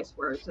bias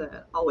where it's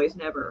always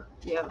never?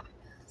 Yeah.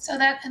 So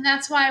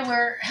that's why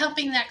we're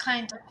helping that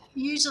client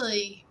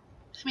usually.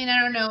 I mean, I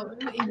don't know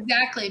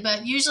exactly,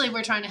 but usually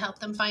we're trying to help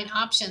them find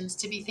options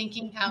to be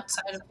thinking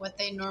outside of what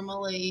they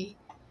normally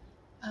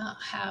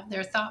have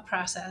their thought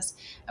process.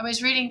 I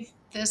was reading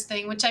this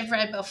thing, which I've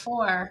read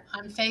before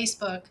on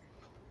Facebook,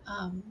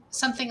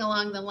 something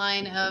along the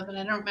line of, and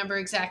I don't remember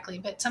exactly,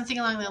 but something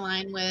along the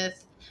line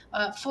with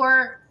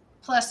 4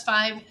 +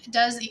 5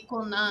 does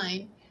equal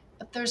 9,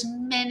 but there's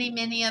many,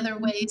 many other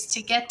ways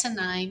to get to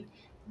 9.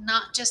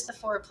 Not just the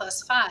 4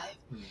 + 5.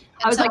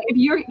 I was like, if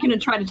you're going to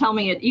try to tell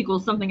me it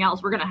equals something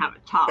else, we're going to have a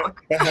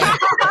talk.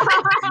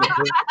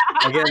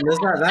 Again,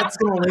 that's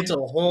going to lead to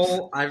a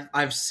whole.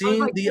 I've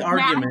seen the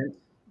argument.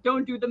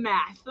 Don't do the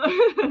math.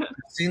 I've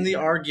seen the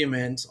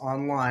argument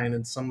online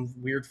in some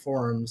weird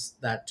forums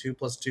that 2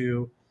 +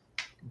 2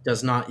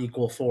 does not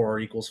equal 4 or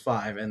equals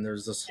 5, and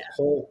there's this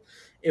whole.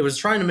 It was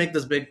trying to make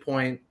this big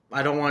point.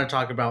 I don't want to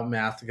talk about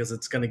math because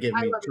it's going to get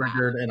me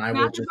triggered, and I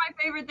will just. Math is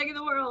my favorite thing in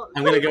the world.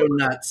 I'm going to go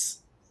nuts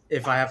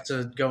if I have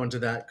to go into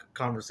that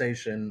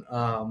conversation.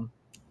 Where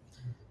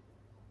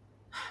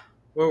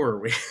were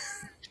we?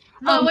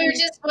 Well,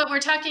 what we're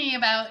talking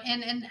about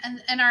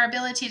and our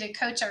ability to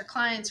coach our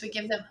clients.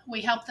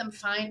 We help them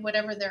find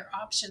whatever their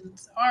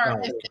options are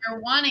if they're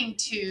wanting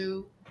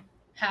to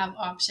have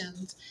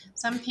options.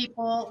 Some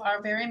people are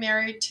very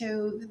married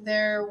to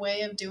their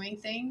way of doing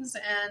things,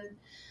 and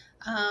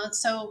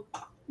so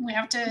we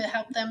have to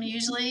help them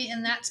usually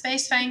in that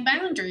space find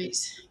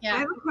boundaries. I Yeah.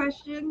 have a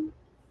question.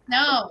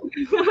 No.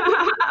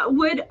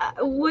 would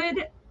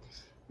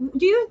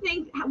do you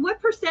think,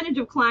 what percentage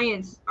of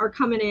clients are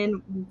coming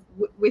in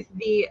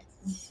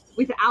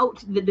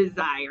without the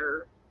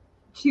desire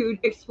to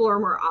explore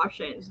more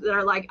options, that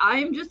are like,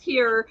 I'm just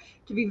here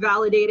to be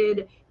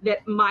validated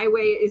that my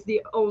way is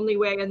the only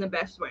way and the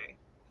best way?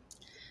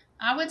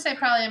 I would say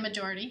probably a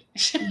majority.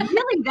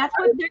 Really? That's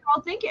what they're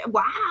all thinking?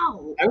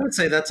 Wow. I would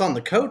say that's on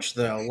the coach,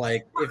 though.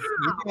 Like, if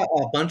you've got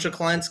a bunch of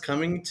clients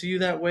coming to you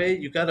that way,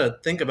 you got to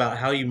think about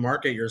how you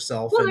market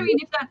yourself. Well, I mean,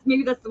 if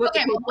maybe that's what.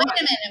 Okay, well, wait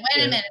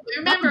a minute. We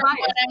remember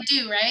what I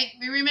do, right?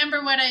 We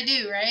remember what I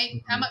do, right?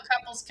 Mm-hmm. I'm a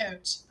couples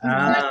coach.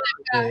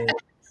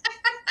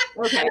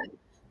 Okay.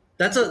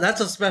 That's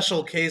a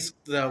special case,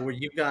 though, where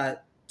you've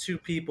got two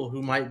people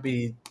who might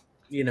be,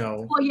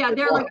 Well, yeah,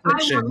 they're like, I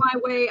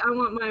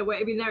want my way.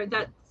 I mean, they're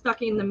that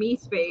stuck in the me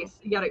space.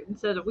 You got to,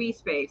 instead of we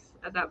space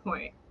at that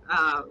point.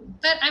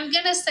 But I'm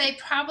gonna say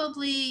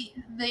probably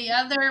the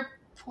other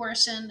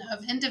portion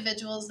of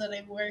individuals that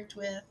I've worked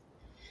with,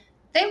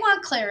 they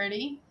want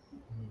clarity.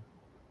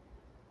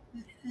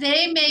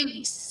 They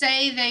may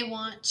say they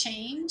want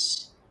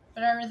change,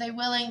 but are they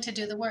willing to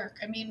do the work?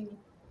 I mean,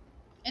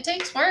 it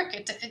takes work.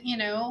 And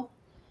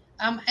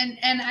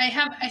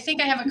I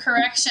think I have a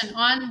correction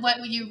on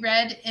what you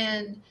read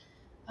in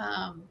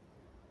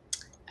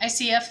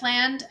ICF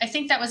land. I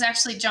think that was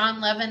actually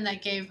John Levin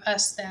that gave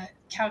us that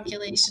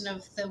calculation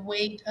of the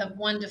weight of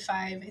 1 to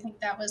 5. I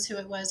think that was who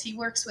it was. He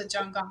works with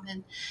John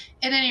Gottman.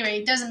 At any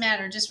rate, it doesn't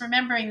matter. Just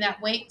remembering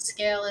that weight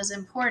scale is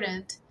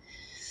important.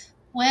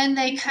 When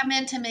they come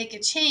in to make a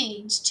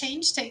change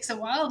takes a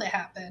while to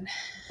happen.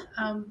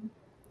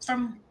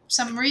 From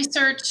some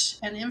research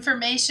and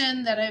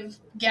information that I've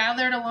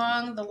gathered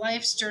along the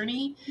life's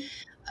journey,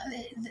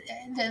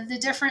 the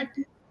different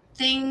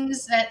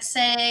things that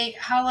say,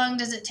 how long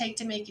does it take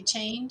to make a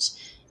change?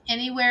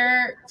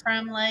 Anywhere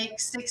from like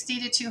 60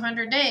 to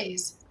 200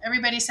 days.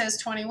 Everybody says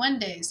 21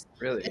 days.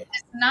 Really?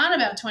 It's not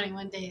about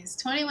 21 days.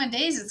 21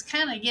 days is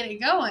kind of get it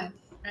going,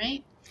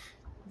 right?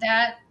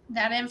 That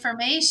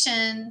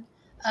information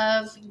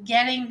of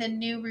getting the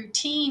new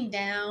routine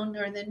down,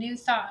 or the new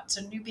thoughts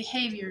or new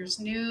behaviors,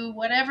 new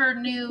whatever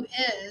new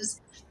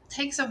is,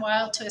 takes a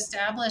while to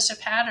establish a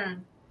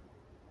pattern.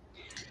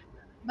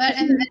 But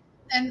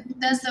and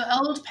does the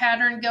old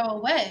pattern go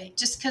away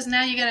just because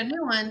now you got a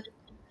new one?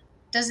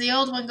 Does the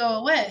old one go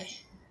away?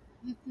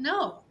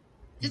 No,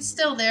 it's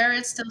still there.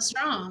 It's still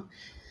strong.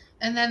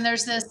 And then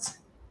there's this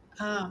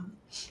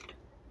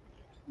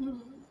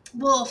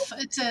wolf.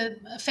 It's a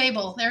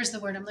fable. There's the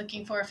word I'm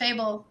looking for, a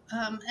fable.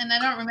 And I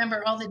don't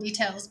remember all the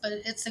details, but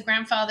it's the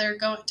grandfather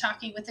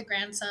talking with the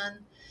grandson.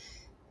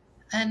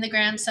 And the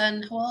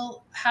grandson,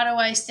 well, how do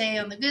I stay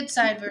on the good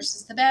side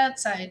versus the bad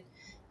side?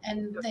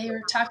 And they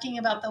were talking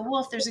about the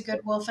wolf. There's a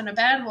good wolf and a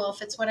bad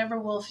wolf. It's whatever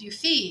wolf you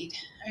feed.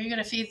 Are you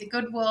going to feed the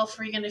good wolf,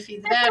 or are you going to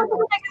feed the bad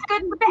wolf? It's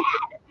good and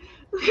bad.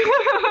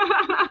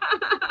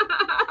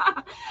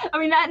 I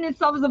mean, that in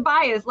itself is a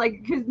bias,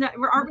 like, because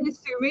aren't we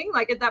assuming,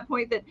 like, at that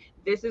point, that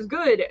this is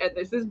good and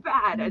this is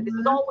bad, and this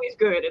is always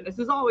good and this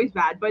is always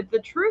bad? But the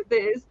truth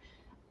is,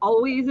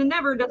 always and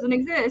never doesn't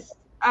exist.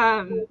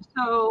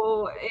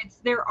 So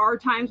there are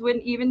times when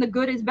even the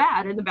good is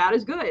bad and the bad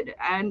is good,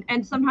 and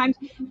sometimes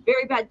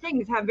very bad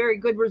things have very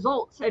good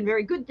results, and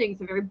very good things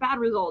have very bad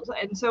results.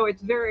 And so I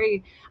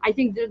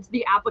think that's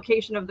the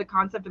application of the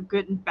concept of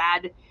good and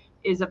bad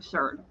is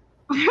absurd.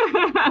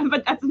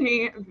 But that's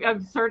me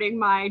asserting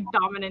my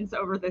dominance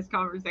over this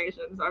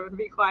conversation, so I'm going to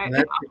be quiet.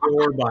 That's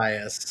your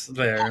bias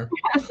there.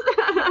 Yes.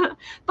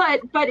 but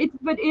it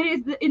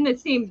is in the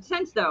same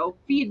sense, though.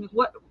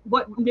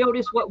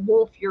 Notice what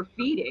wolf you're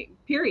feeding.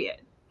 Period.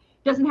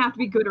 Doesn't have to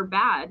be good or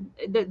bad.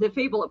 The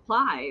fable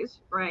applies,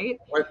 right?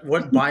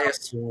 What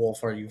bias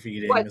wolf are you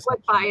feeding?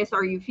 What bias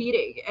are you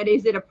feeding, and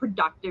is it a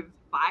productive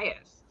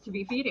bias to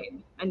be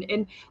feeding?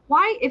 And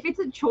why, if it's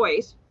a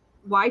choice,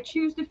 why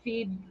choose to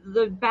feed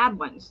the bad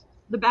ones,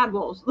 the bad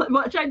wolves?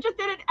 Which I just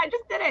did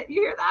it.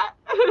 You hear that?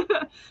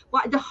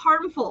 Why the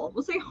harmful?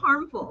 We'll say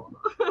harmful.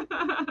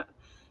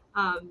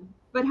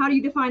 But how do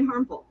you define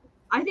harmful?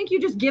 I think you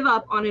just give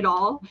up on it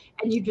all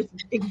and you just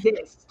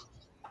exist,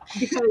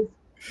 because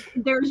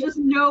there's just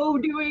no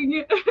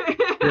doing.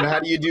 And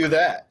how do you do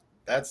that?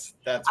 That's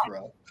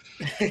rough.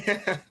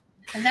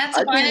 And that's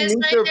a bias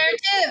right there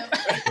too.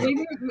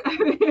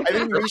 I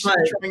think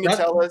Misha's trying to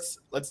tell us,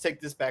 let's take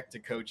this back to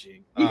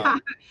coaching.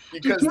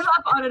 Because give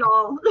up on it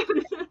all.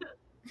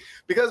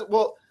 Because,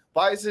 well,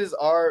 biases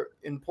are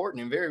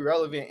important and very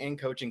relevant in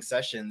coaching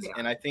sessions. Yeah.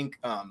 And I think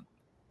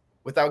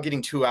without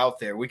getting too out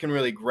there, we can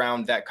really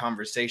ground that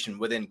conversation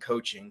within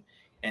coaching.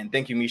 And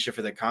thank you, Misha,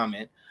 for the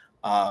comment.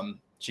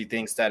 She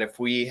thinks that if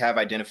we have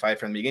identified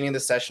from the beginning of the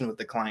session what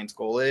the client's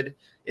goal it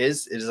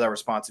is our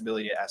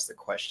responsibility to ask the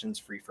questions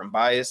free from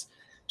bias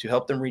to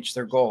help them reach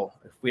their goal.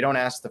 If we don't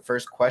ask the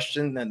first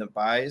question, then the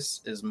bias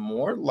is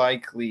more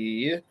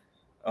likely.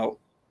 Oh,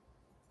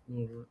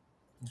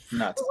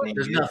 Not to name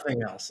There's you.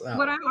 nothing else.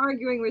 What I'm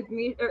arguing with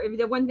me, or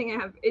the one thing I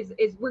have is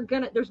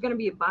there's gonna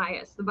be a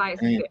bias. The bias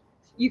fits.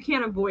 You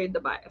can't avoid the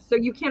bias, so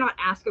you cannot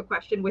ask a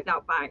question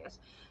without bias.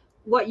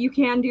 What you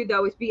can do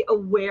though is be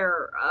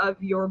aware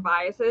of your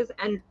biases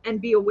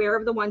and be aware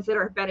of the ones that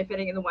are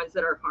benefiting and the ones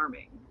that are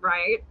harming,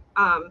 right?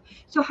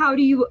 So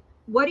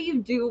what do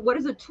you do? What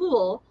is a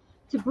tool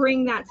to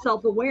bring that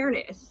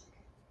self-awareness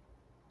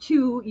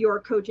to your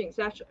coaching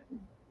session?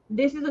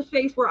 This is a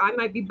space where I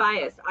might be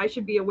biased. I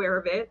should be aware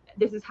of it.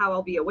 This is how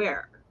I'll be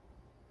aware.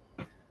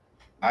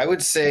 I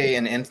would say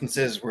in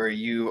instances where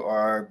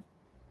your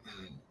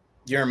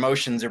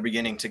emotions are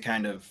beginning to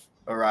kind of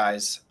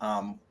arise,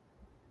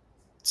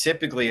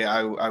 typically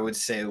I would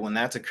say when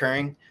that's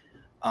occurring,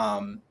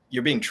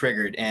 you're being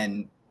triggered,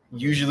 and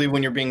usually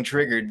when you're being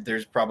triggered,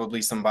 there's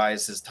probably some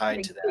biases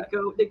tied to that.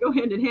 They go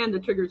hand in hand, the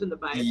triggers and the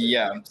biases.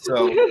 Yeah.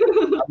 So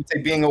I would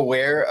say being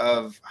aware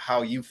of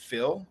how you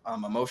feel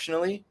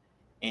emotionally,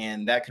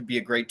 and that could be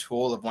a great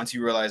tool of once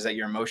you realize that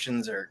your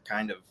emotions are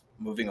kind of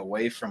moving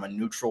away from a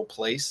neutral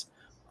place,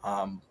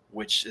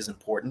 which is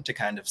important to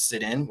kind of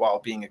sit in while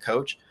being a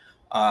coach.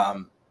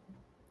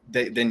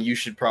 Then you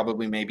should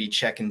probably maybe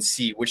check and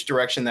see which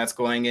direction that's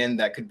going in.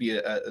 That could be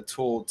a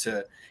tool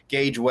to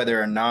gauge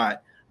whether or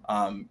not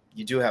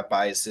you do have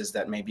biases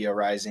that may be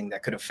arising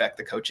that could affect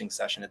the coaching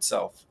session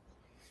itself.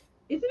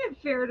 Isn't it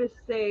fair to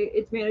say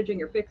it's managing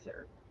your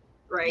fixer,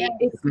 right?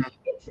 Yeah.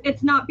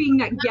 It's not being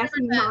that 100%.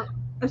 guessing, not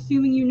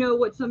assuming you know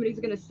what somebody's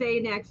going to say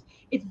next.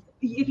 It's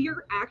if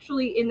you're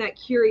actually in that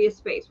curious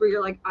space where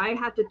you're like, I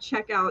have to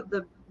check out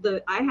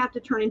I have to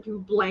turn into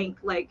blank,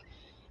 like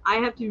I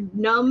have to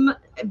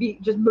be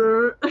just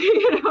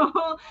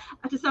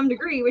to some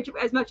degree, which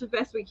as much as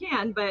best we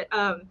can, but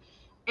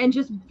and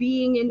just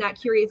being in that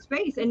curious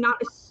space and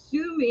not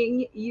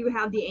assuming you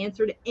have the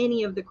answer to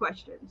any of the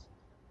questions,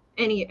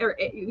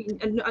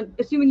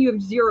 assuming you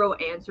have zero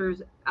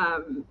answers,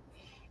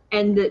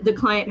 and the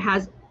client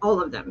has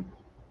all of them,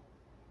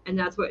 and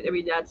that's what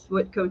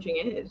coaching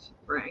is,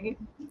 right?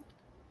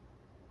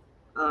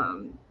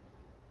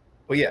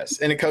 Well, yes,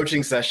 in a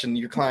coaching session,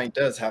 your client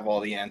does have all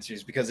the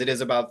answers because it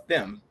is about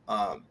them.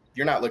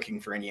 You're not looking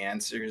for any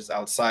answers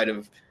outside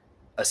of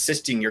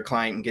assisting your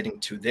client in getting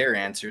to their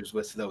answers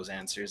with those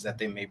answers that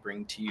they may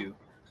bring to you.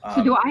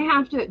 So do I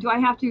have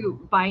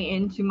to buy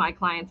into my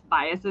client's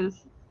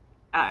biases?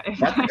 That's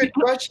a good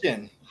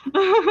question.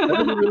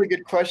 That's a really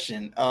good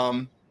question.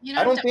 You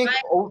don't have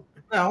to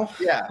No,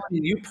 yeah. I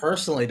mean, you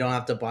personally don't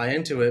have to buy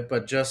into it,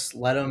 but just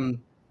let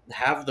them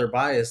have their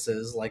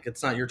biases. Like,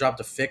 it's not your job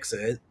to fix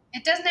it.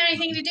 It doesn't have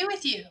anything to do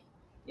with you.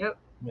 Yep.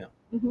 Yeah.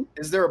 Mm-hmm.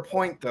 Is there a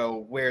point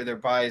though where their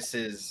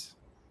biases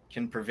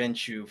can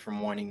prevent you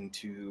from wanting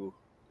to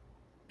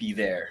be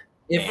there?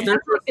 If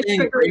they're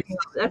saying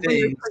That's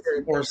things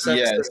triggered. or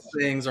sexist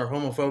things or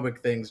homophobic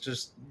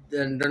things,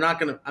 then I'm not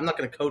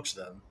gonna coach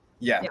them.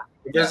 Yeah.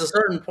 There's a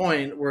certain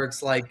point where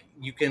it's like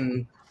you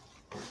can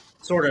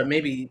sort of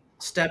maybe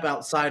step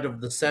outside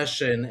of the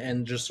session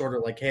and just sort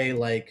of like, hey,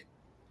 like,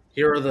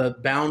 here are the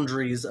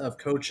boundaries of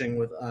coaching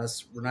with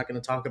us. We're not going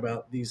to talk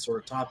about these sort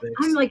of topics.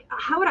 I'm like,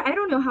 I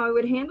don't know how I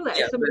would handle that.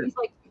 Yeah, if somebody's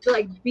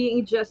like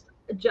being just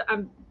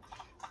a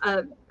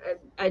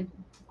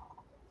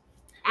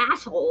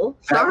asshole.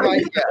 Sorry.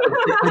 Right,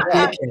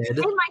 yeah. In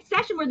my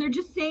session where they're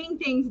just saying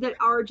things that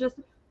are just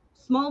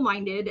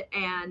small-minded,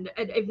 and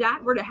if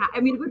that were to happen,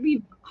 I mean, it would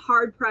be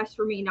hard pressed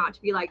for me not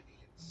to be like,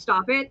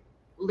 stop it,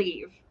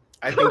 leave.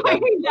 I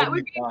think that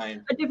would be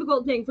fine. a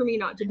difficult thing for me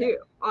not to do,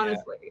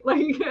 honestly. Yeah.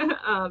 Like,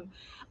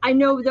 I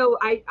know though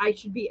I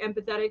should be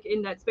empathetic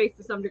in that space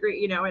to some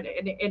degree,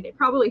 and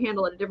probably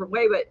handle it a different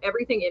way, but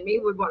everything in me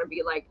would want to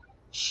be like,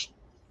 shh,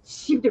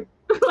 shoot him.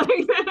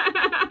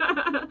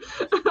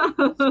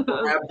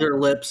 Grab their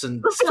lips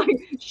and like,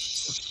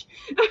 shh.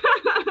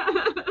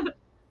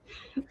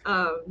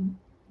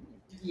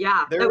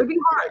 Yeah, that would be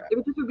hard. It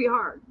would be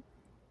hard.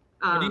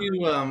 What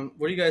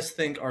do you guys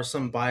think are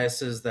some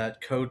biases that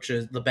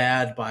the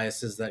bad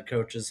biases that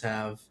coaches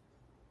have,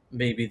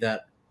 maybe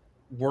that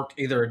work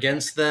either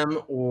against them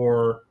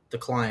or the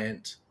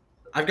client?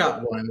 I've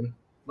got one.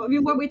 I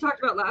mean, what we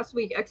talked about last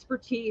week,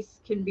 expertise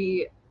can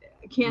be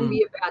a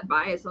bad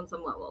bias on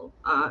some level.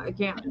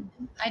 Again,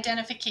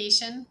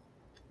 identification.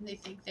 They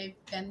think they've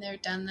been there,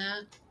 done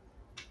that.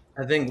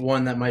 I think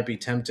one that might be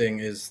tempting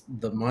is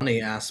the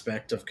money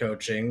aspect of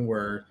coaching,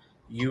 where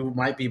you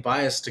might be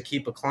biased to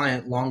keep a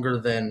client longer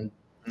than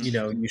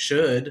you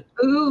should.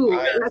 Ooh,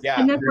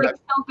 and that's like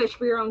selfish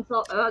for your own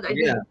self. I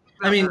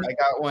mean, I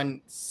got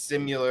one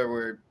similar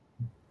where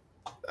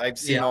I've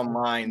seen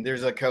online.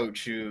 There's a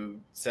coach who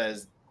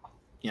says,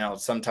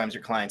 sometimes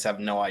your clients have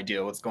no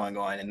idea what's going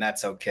on, and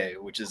that's okay,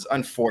 which is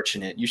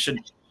unfortunate. You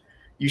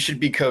should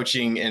be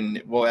coaching,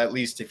 and well, at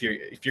least if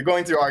you're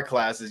going through our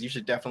classes, you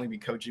should definitely be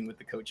coaching with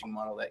the coaching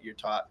model that you're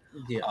taught.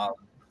 Yeah.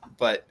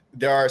 But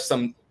there are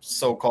some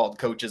so-called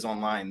coaches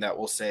online that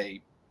will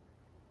say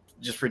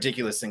just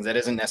ridiculous things that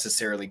isn't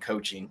necessarily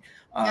coaching,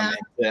 and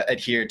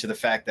adhere to the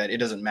fact that it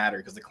doesn't matter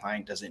because the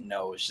client doesn't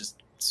know. It's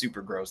just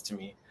super gross to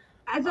me.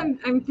 As I'm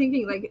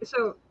thinking, like,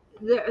 so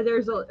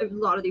there's a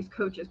lot of these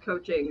coaches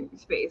coaching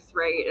space,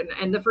 right?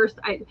 And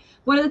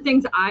one of the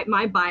things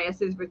my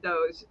bias is with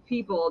those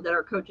people that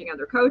are coaching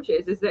other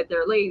coaches is that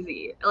they're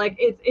lazy. Like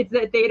it's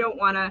that they don't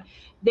want to,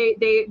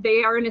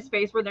 they are in a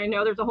space where they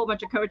know there's a whole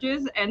bunch of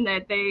coaches and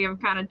that they have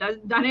kind of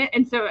done it.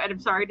 And I'm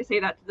sorry to say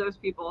that to those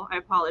people, I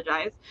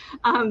apologize.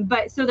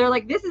 But so they're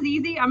like, this is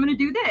easy, I'm going to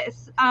do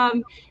this.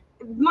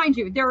 Mind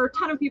you, there are a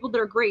ton of people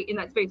that are great in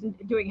that space and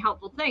doing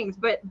helpful things,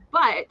 but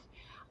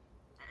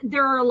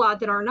there are a lot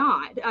that are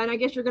not, and I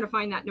guess you're going to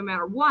find that no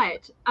matter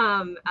what.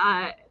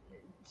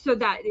 So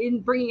that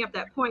in bringing up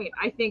that point,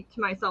 I think to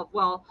myself,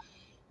 well,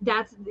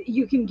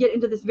 you can get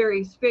into this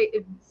very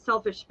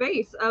selfish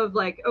space of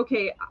like,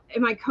 okay,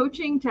 am I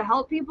coaching to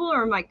help people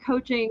or am I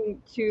coaching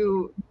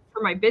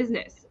for my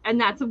business? And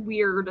that's a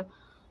weird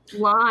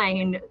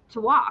line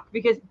to walk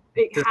because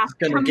it has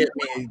to come me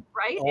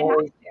right.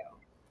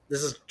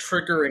 This is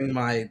triggering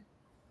my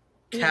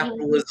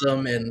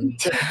capitalism and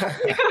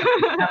capitalism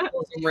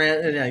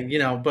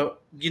rant,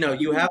 but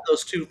you have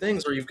those two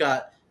things where you've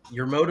got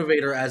your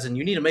motivator, as in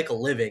you need to make a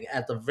living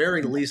at the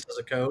very least as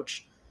a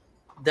coach.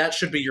 That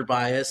should be your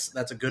bias.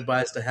 That's a good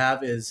bias to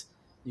have, is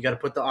you got to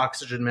put the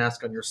oxygen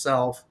mask on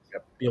yourself,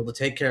 be able to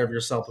take care of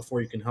yourself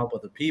before you can help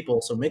other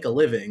people. So make a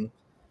living.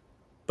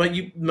 But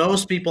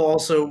most people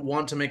also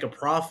want to make a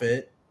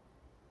profit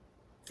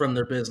from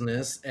their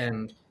business,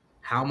 and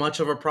how much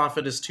of a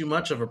profit is too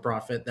much of a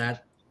profit?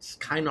 It's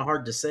kind of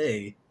hard to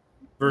say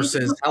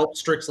versus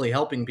strictly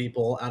helping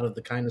people out of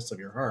the kindness of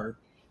your heart.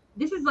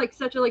 This is like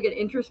such an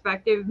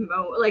introspective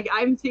moment. Like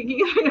I'm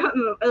thinking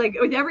like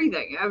with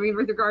everything. I mean,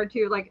 with regard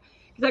to like,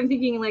 because I'm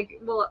thinking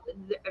like, well,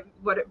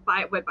 what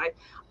by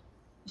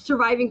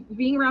surviving,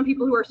 being around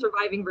people who are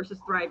surviving versus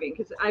thriving,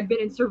 because I've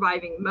been in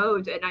surviving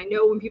modes, and I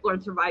know when people are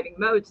in surviving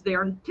modes, they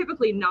are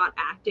typically not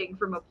acting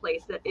from a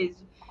place that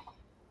is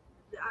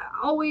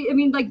always, I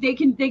mean, like they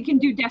can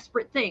do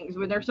desperate things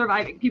when they're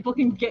surviving. People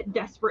can get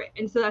desperate,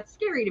 and so that's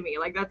scary to me.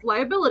 Like that's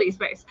liability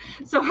space.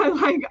 So I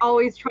like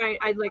always try.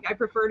 I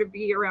prefer to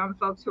be around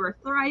folks who are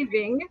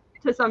thriving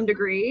to some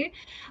degree.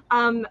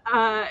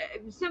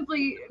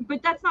 Simply,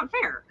 but that's not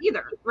fair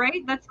either,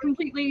 right? That's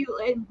completely.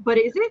 But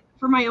is it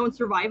for my own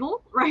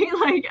survival, right?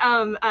 Like,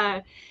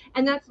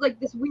 and that's like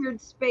this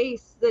weird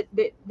space that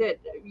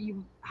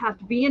you have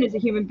to be in as a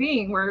human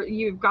being, where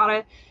you've got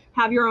to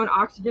have your own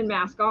oxygen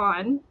mask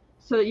on,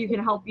 so that you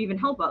can help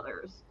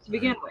others to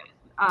begin with.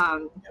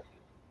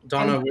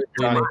 Donna,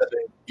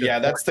 yeah,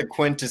 that's the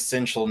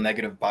quintessential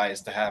negative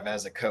bias to have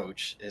as a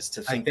coach, is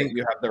to think that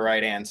you have the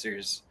right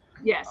answers.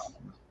 Yes.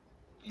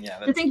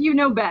 To think you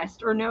know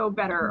best or know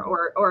better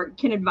or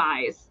can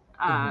advise.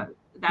 Well,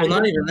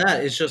 not even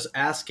that. It's just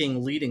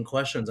asking leading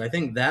questions. I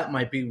think that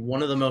might be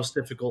one of the most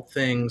difficult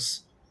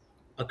things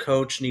a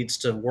coach needs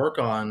to work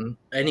on.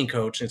 Any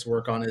coach needs to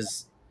work on,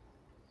 is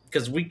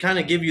because we kind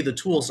of give you the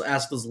tools to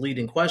ask those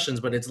leading questions,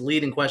 but it's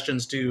leading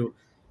questions to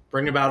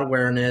bring about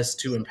awareness,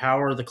 to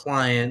empower the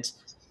client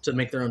to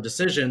make their own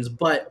decisions.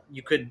 But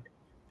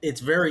it's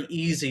very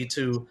easy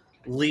to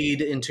lead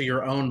into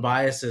your own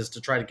biases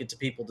to try to get to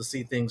people to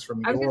see things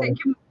from your point of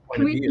view.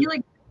 Can we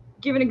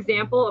give an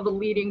example of a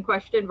leading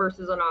question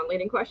versus a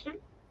non-leading question?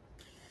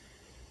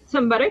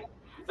 Somebody?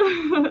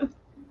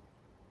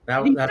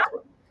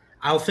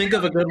 I'll think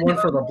of a good one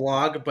for the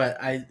blog, but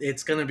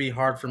it's going to be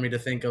hard for me to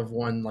think of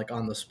one like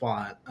on the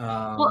spot.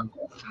 Well,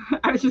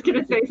 I was just going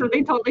to say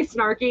something totally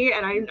snarky,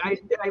 and I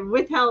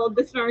withheld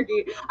the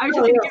snarky. I was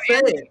just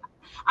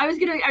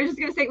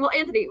going to say, well,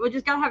 Anthony, we'll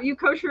just got to have you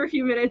coach for a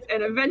few minutes,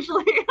 and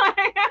eventually.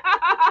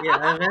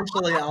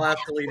 Eventually I'll ask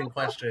the leading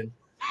question.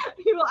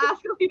 You will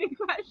ask a leading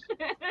question.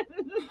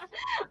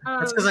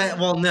 That's because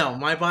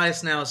my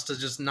bias now is to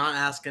just not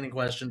ask any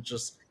questions,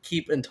 just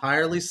keep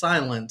entirely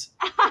silent.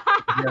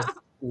 Just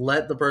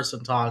let the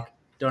person talk.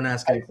 Don't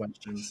ask any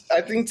questions.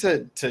 I think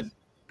to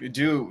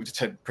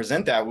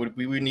present that,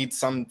 we would need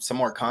some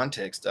more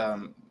context.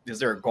 Is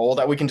there a goal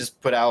that we can just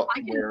put out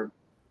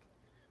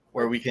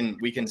where we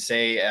can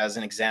say as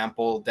an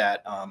example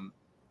that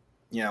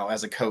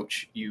as a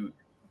coach,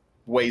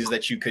 ways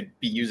that you could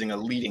be using a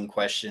leading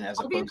question as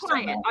opposed to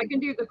client. I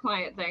can do the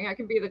client thing. I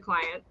can be the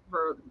client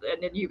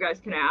and then you guys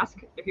can ask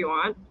if you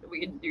want. We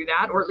can do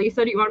that. Or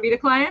Lisa, do you want to be the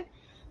client?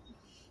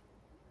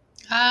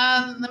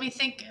 Let me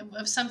think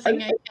of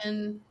something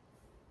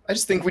I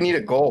just think we need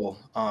a goal.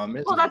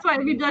 Well, that's why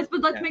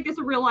let's make this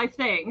a real life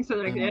thing so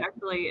that it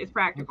actually is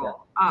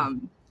practical. Okay.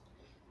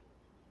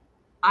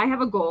 I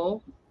have a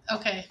goal.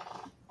 Okay.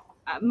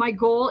 My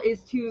goal is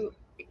to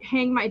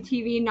hang my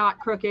TV not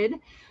crooked,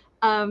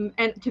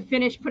 and to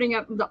finish putting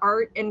up the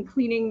art and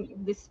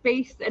cleaning the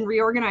space and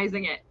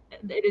reorganizing it.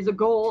 It is a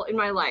goal in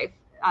my life,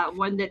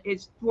 one that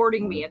is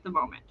thwarting me at the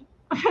moment.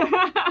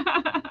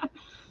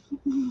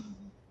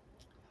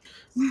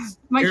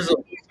 My TV is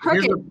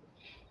crooked.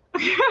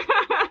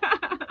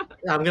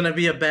 I'm going to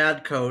be a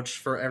bad coach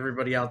for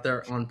everybody out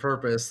there on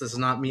purpose. This is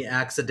not me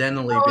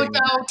accidentally being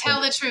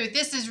tell the truth.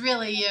 This is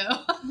really you.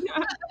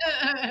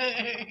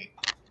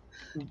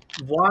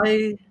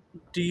 Why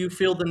do you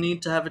feel the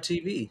need to have a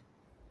TV?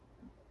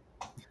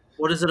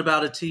 What is it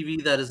about a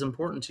TV that is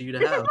important to you to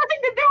This have? has nothing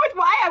to do with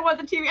why I want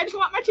the TV. I just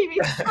want my TV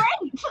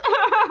straight.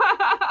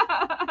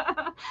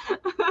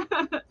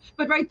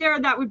 But right there,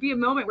 that would be a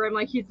moment where I'm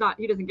like, he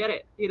doesn't get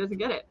it. He doesn't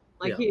get it.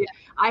 Like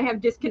I have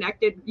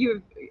disconnected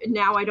you.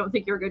 Now I don't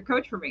think you're a good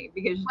coach for me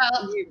because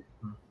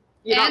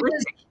you're not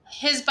listening.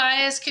 His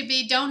bias could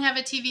be, don't have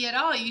a TV at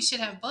all. You should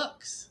have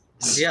books.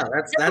 Yeah,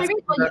 that's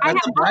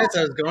the bias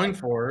I was going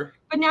for.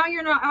 But now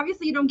you're not.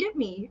 Obviously, you don't get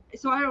me,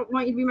 so I don't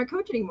want you to be my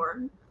coach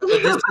anymore.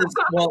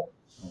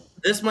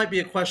 This might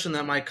be a question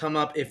that might come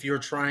up if you're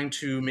trying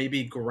to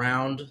maybe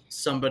ground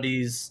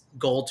somebody's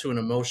goal to an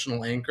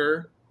emotional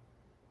anchor.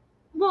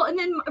 Well, and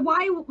then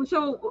why?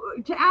 So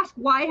to ask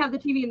why have the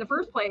TV in the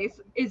first place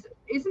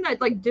isn't that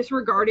like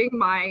disregarding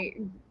my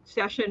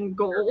session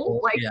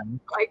goal?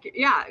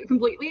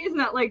 Completely. Isn't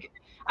that like?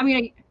 I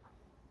mean.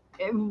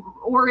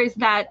 Or is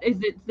there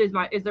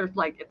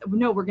like,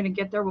 no, we're gonna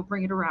get there, we'll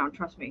bring it around,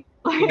 trust me.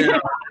 No,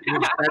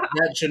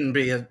 that shouldn't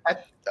be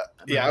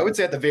I would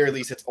say at the very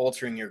least it's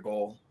altering your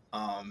goal.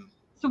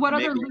 So what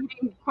other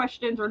leading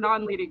questions or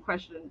non-leading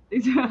questions?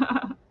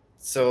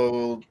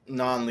 So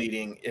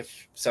non-leading,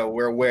 so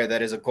we're aware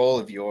that is a goal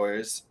of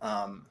yours.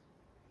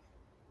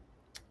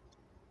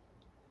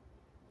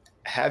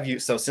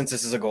 Since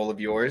this is a goal of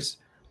yours,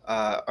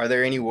 are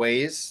there any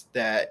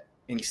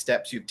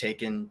steps you've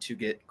taken to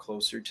get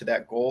closer to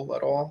that goal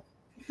at all?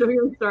 So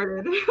here we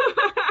started.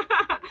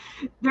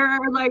 There are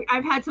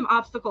I've had some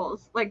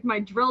obstacles, like my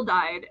drill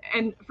died,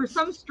 and for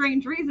some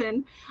strange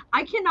reason,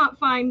 I cannot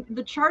find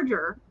the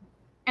charger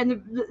and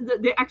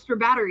the extra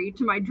battery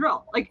to my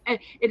drill. Like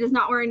it is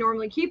not where I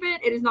normally keep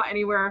it. It is not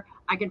anywhere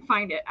I can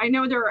find it. I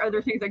know there are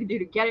other things I can do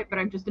to get it, but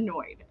I'm just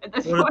annoyed at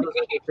this point. What are those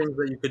things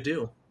that you could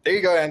do? There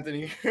you go,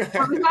 Anthony.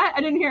 What was that?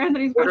 I didn't hear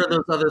Anthony's question. What are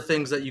those other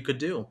things that you could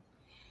do?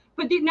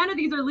 But none of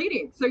these are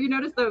leading. So you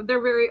notice though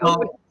they're very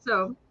open.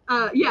 So So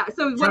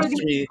what trust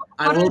me,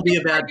 I will be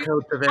a bad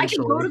coach eventually. I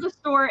can go to the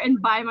store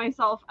and buy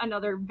myself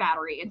another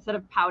battery instead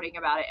of pouting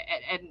about it,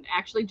 and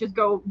actually just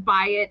go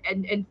buy it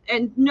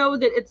and know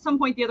that at some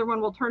point the other one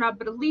will turn up.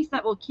 But at least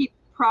that will keep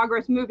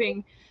progress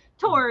moving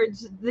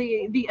towards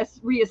the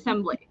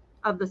reassembly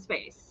of the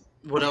space.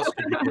 What else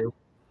can you do?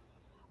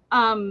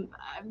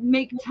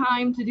 Make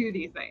time to do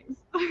these things.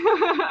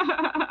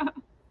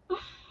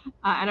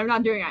 And I'm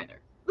not doing either.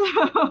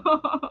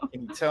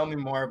 Can you tell me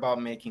more about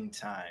making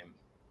time?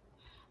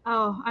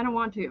 Oh, I don't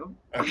want to.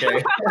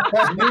 Okay.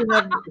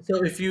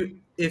 So if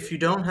you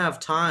don't have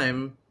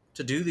time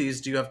to do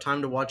these, do you have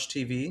time to watch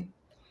TV?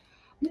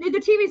 The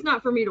TV's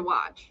not for me to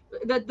watch.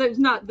 That's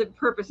not the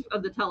purpose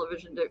of the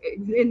television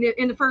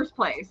in the first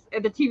place.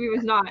 The TV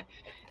was not.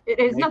 It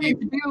has nothing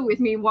to do with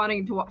me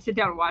wanting to sit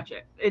down and watch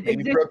it. It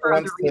exists for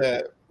other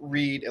reasons. To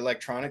read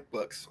electronic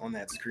books on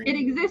that screen. It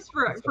exists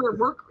for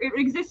work. It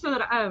exists so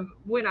that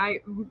when I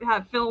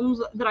have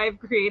films that I've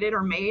created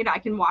or made, I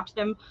can watch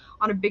them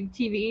on a big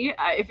TV.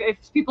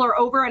 If people are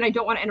over and I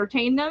don't want to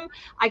entertain them,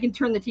 I can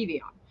turn the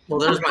TV on. Well,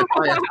 there's my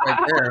bias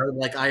right there.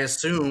 Like, I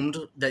assumed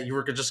that you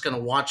were just going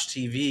to watch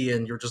TV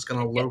and you're just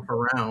going to loaf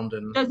around.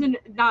 And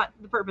not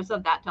the purpose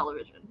of that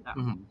television. No.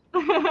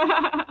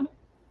 Mm-hmm.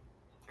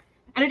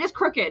 And it is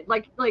crooked.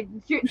 Like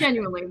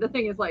genuinely, the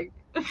thing is like,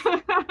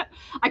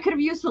 I could have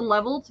used a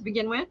level to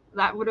begin with.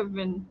 That would have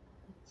been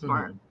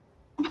smart.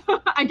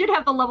 Mm-hmm. I did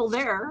have the level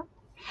there.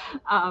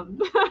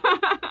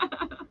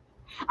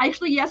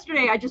 Actually,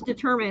 yesterday I just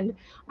determined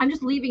I'm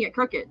just leaving it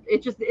crooked.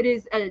 It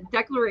is a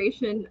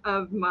declaration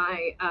of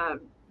my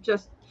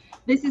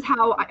this is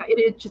how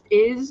it just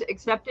is.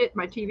 Accept it.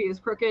 My TV is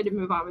crooked and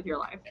move on with your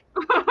life.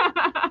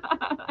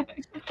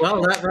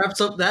 Well, that wraps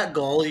up that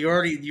goal. You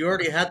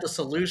already had the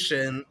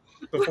solution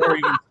before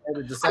you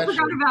started the session. I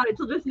forgot about it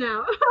till just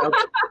now.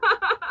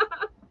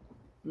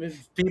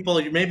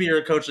 People, maybe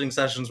your coaching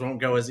sessions won't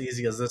go as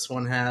easy as this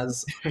one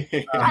has.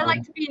 I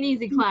like to be an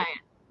easy client.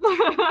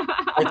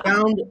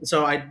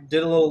 I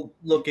did a little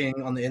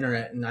looking on the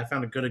internet, and I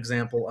found a good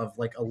example of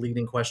like a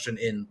leading question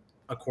in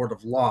a court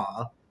of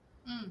law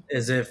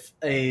is if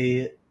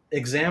a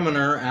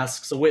examiner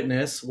asks a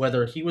witness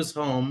whether he was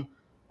home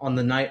on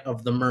the night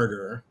of the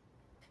murder.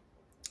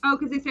 Oh,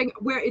 because he's saying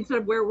instead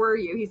of where were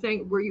you, he's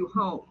saying were you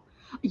home?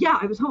 Yeah,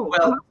 I was home.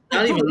 Well,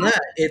 not even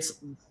that.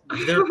 It's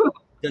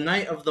the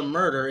night of the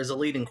murder is a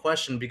leading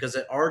question because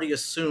it already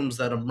assumes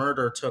that a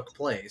murder took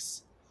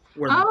place.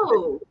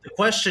 The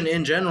question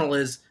in general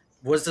is,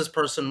 was this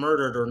person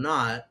murdered or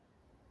not?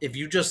 If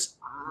you just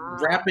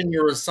wrap in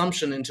your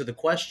assumption into the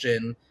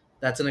question,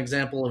 that's an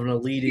example of a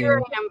leading. Here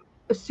I am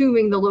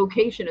assuming the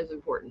location is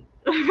important.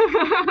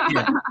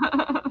 Yeah.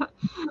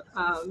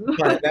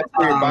 But that's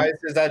where your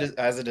biases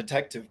as a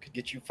detective could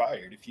get you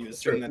fired if you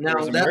assume that there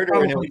was a murder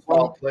and it was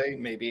foul play.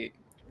 Maybe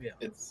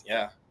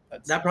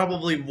that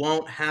probably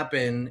won't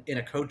happen in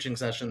a coaching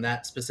session,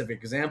 that specific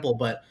example,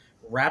 but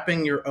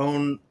wrapping your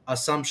own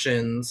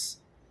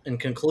assumptions and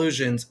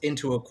conclusions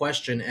into a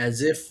question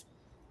as if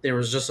there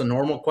was just a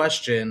normal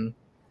question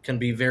can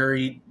be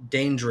very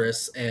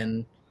dangerous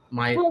and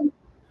might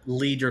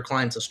lead your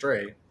clients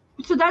astray.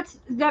 So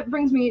that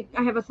brings me,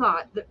 I have a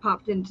thought that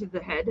popped into the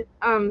head.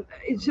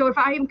 So if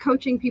I am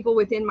coaching people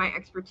within my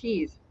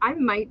expertise, I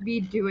might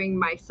be doing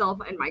myself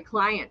and my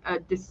client a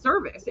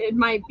disservice. It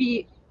might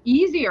be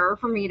easier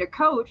for me to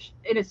coach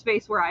in a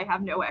space where I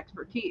have no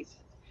expertise,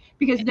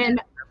 because then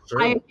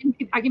I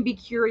can be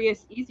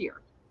curious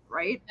easier,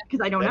 right?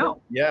 Because I don't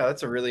know. Yeah,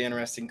 that's a really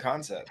interesting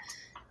concept.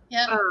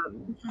 Yeah.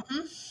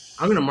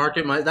 I'm gonna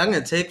market I'm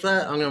gonna take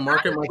that. I'm gonna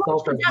market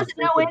myself as doesn't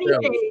know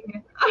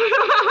anything.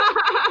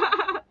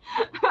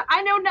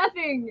 I know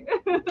nothing.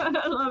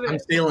 I love it. I'm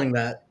stealing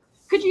that.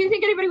 Do you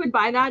think anybody would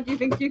buy that? Do you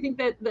think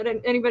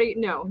that anybody?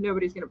 No,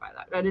 nobody's gonna buy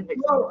that. I didn't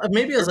think so.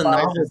 Maybe as a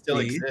novelty. Still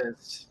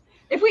exists.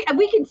 If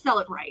we can sell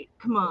it right,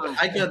 come on.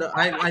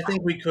 I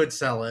think we could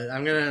sell it.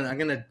 I'm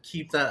gonna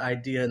keep that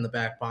idea in the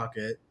back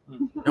pocket.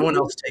 No one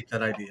else take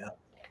that idea.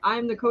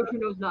 I'm the coach who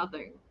knows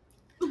nothing.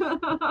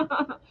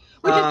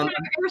 Which is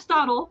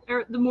Aristotle.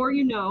 The more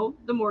you know,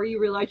 the more you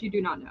realize you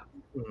do not know.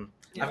 Mm-hmm.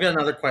 Yeah. I've got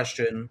another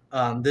question.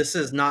 This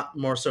is not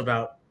more so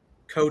about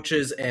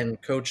coaches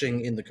and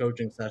coaching in the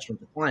coaching session with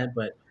the client,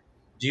 but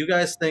do you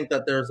guys think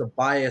that there's a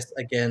bias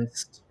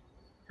against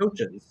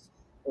coaches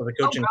or the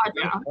coaching? Oh, God,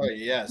 yeah. Oh,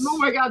 yes. Oh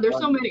my God, there's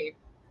so many.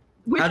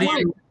 Which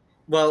one?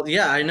 Well,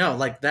 yeah, I know.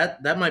 Like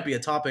that might be a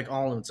topic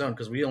all on its own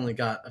because we only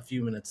got a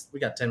few minutes. We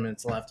got 10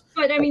 minutes left.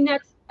 But I mean,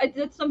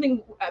 that's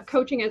something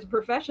coaching as a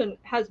profession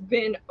has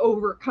been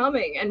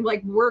overcoming and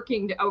like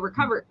working to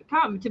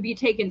overcome, to be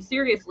taken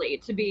seriously,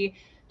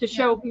 to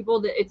show people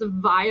that it's a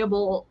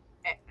viable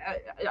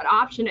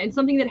option and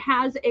something that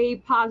has a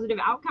positive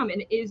outcome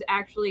and is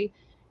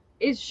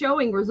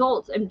showing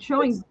results and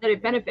showing that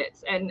it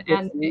benefits. And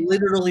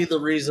literally the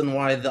reason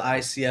why the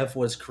ICF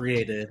was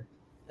created,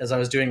 as I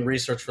was doing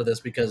research for this,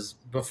 because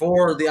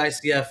before the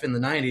ICF in the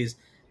 90s,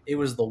 it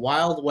was the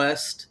Wild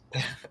West.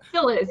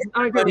 Still is.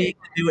 Nobody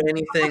could do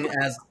anything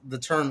as the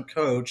term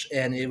coach,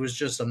 and it was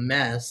just a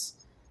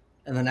mess.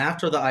 And then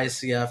after the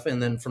ICF,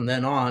 and then from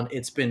then on,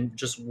 it's been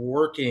just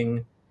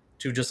working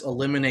to just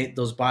eliminate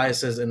those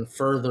biases and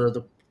further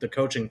the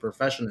coaching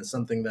profession is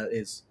something that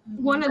is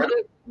one of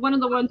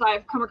the ones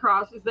I've come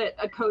across is that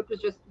a coach is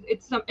just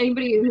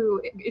anybody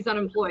who is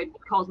unemployed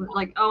calls it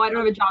like, oh, I don't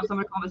have a job, so I'm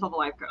gonna call myself a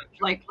life coach.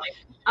 Like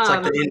it's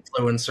like the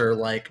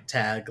influencer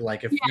tag.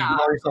 Like if you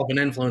call yourself an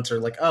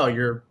influencer, like, oh,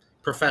 you're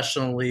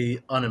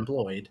professionally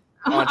unemployed.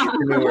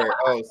 Entrepreneur.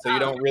 Oh, so you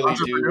don't really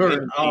do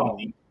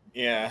anything.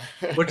 Yeah.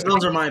 Which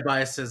those are my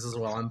biases as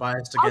well. I'm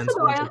biased against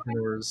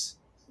entrepreneurs.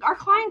 Our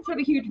clients have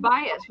a huge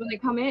bias when they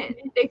come in.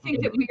 They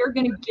think that we are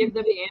going to give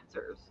them the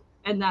answers,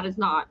 and that is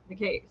not the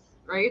case,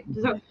 right?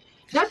 So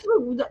that's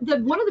one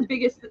of the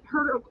biggest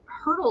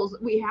hurdles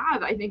we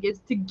have, I think, is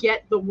to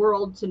get the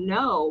world to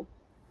know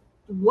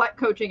what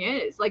coaching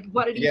is, like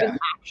what it even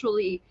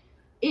actually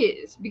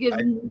is,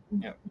 because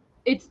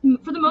it's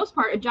for the most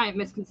part a giant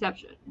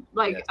misconception.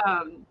 Like,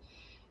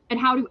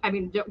 and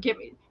don't get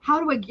me. How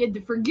do I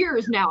get for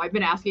years now? I've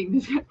been asking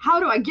this.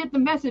 How do I get the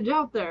message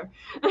out there?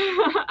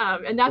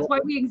 And that's why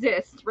we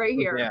exist right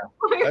here. Yeah.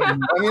 I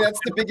mean, that's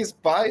the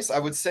biggest bias I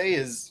would say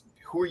is,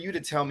 who are you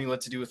to tell me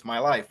what to do with my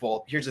life?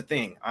 Well, here's the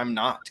thing. I'm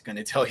not going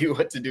to tell you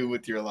what to do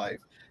with your life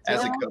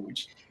as a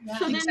coach. Yeah,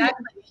 so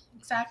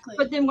exactly.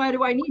 But then why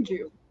do I need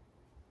you?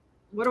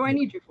 What do I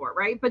need you for,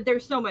 right? But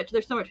there's so much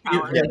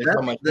power. Yeah, at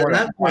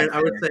that point,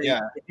 I would say,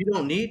 if you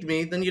don't need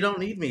me, then you don't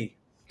need me.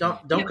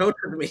 Don't coach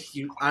with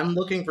me. I'm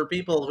looking for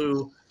people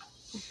who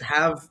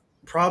have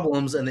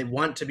problems and they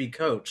want to be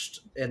coached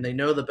and they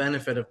know the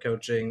benefit of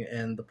coaching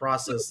and the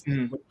process what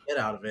you get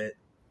out of it.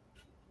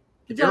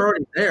 If you're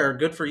already there,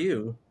 good for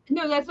you.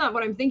 No, that's not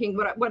what I'm thinking.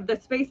 What the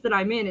space that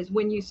I'm in is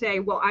when you say,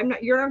 well,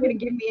 you're not going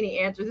to give me any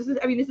answers. This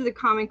is a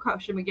common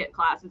question we get in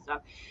class and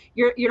stuff.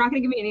 You're not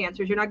going to give me any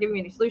answers. You're not giving me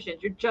any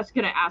solutions. You're just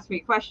going to ask me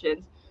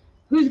questions.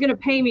 Who's going to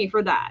pay me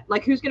for that?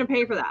 Like, who's going to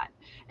pay for that?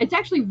 It's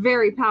actually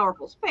very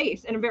powerful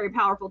space and a very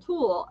powerful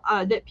tool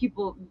that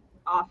people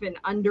often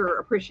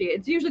underappreciate.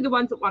 It's usually the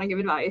ones that want to give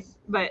advice,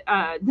 but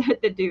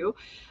that do.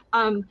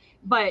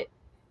 But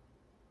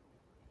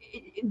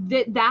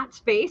that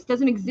space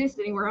doesn't exist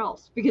anywhere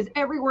else, because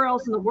everywhere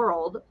else in the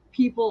world,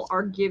 people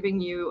are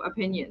giving you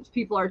opinions.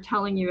 People are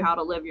telling you how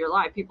to live your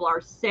life. People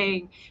are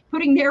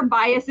putting their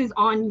biases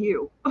on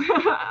you.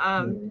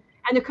 And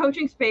the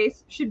coaching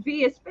space should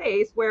be a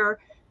space where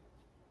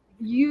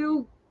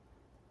you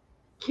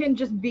can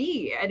just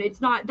be, and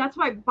that's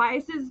why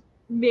biases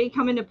may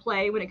come into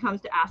play when it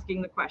comes to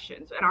asking the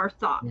questions and our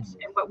thoughts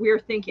and what we're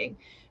thinking,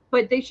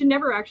 but they should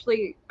never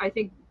actually, I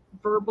think,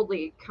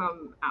 verbally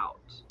come out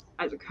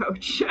as a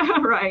coach,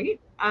 right?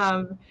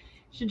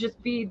 Should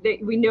just be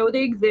we know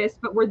they exist,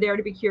 but we're there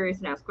to be curious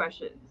and ask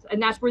questions,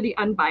 and that's where the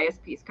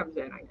unbiased piece comes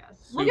in, I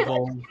guess. Look at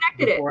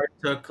before I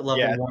took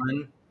level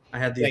 1, I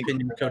had the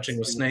opinion of coaching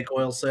with snake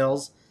oil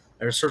sales.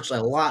 I researched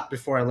a lot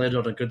before I landed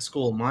on a good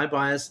school. My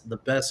bias, the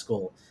best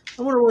school.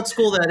 I wonder what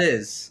school that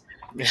is.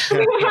 Yeah.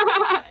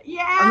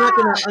 I'm not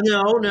gonna.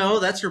 No,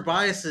 that's your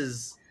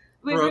biases,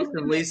 Brooke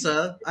and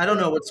Lisa. I don't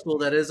know what school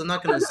that is. I'm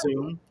not gonna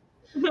assume.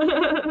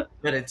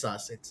 But it's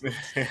us. So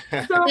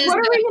what are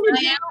we gonna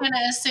do? I am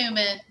gonna assume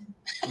it.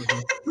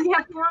 We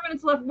have 4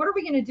 minutes left. What are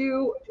we going to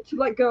do to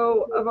let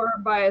go of our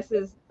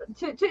biases?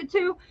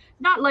 To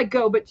not let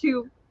go, but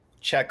to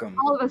check them.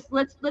 All of us.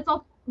 Let's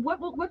all.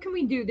 What can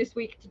we do this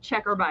week to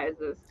check our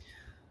biases?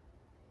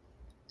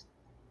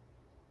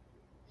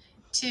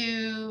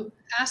 To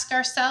ask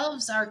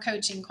ourselves our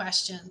coaching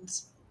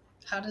questions.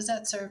 How does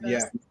that serve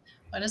us?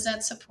 What does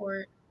that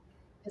support?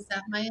 Is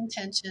that my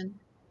intention?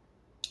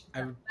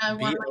 I would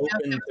be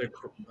open to.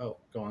 Oh,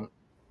 go on.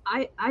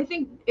 I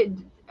think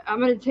I'm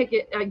going to take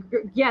it.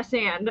 Yes,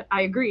 and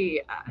I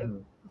agree,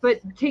 but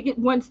take it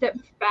one step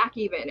back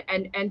even,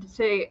 and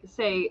say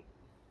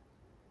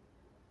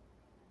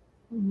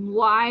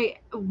why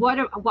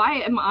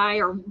am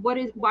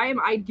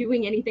I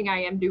doing anything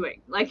I am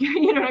doing? Like,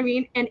 you know what I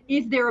mean? And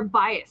is there a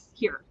bias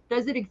here?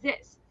 Does it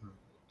exist?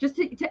 Just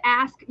to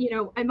ask,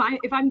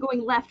 if I'm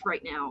going left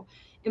right now,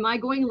 am I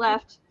going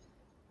left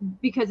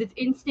because it's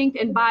instinct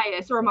and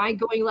bias, or am I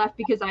going left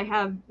because I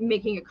have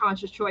making a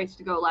conscious choice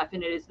to go left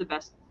and it is the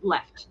best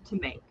left to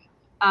make?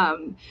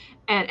 And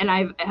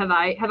have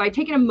I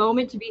taken a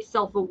moment to be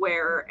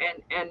self-aware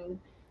and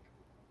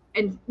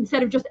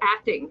instead of just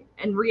acting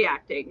and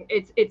reacting,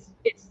 it's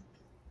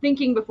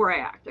thinking before I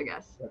act, I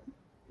guess.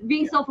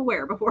 Being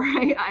self-aware before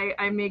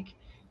I make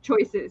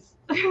choices,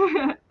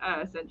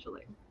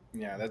 essentially.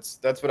 Yeah,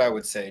 that's what I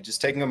would say. Just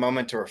taking a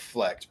moment to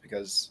reflect,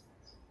 because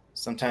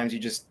sometimes you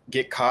just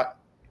get caught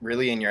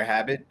really in your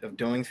habit of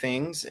doing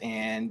things,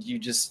 and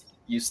you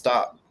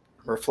stop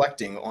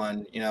reflecting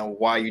on,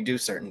 why you do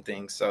certain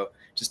things. So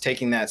just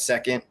taking that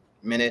second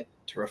minute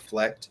to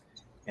reflect.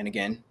 And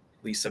again,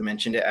 Lisa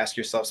mentioned it, ask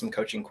yourself some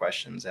coaching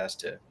questions as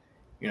to,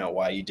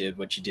 why you did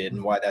what you did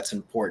and why that's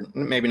important.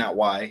 Maybe not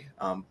why,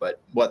 but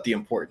what the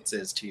importance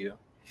is to you.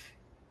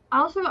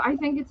 Also, I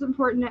think it's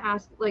important to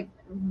ask, like,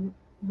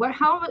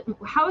 how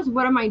is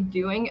what am I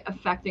doing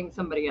affecting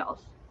somebody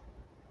else?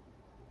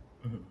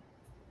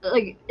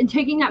 Like, and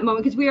taking that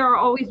moment, because we are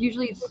always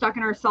usually stuck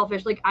in our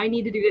selfish, like, I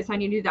need to do this, I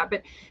need to do that,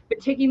 but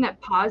taking that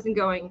pause and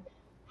going,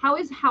 how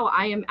is how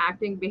I am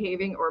acting,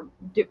 behaving, or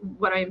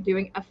what I am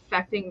doing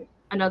affecting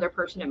another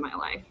person in my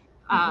life?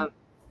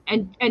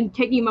 And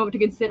taking a moment to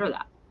consider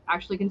that,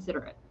 actually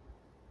consider it.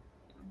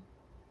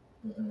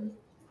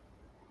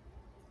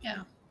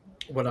 Yeah.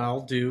 What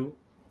I'll do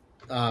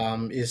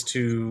is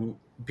to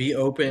be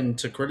open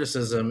to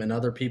criticism and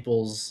other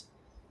people's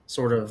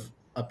sort of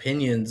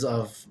opinions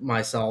of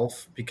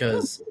myself,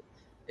 because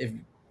if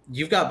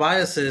you've got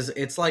biases,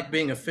 it's like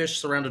being a fish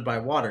surrounded by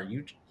water.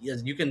 You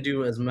can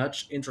do as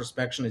much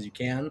introspection as you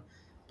can,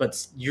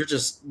 but you're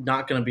just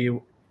not going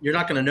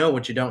to know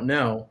what you don't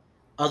know.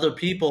 Other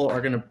people are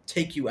going to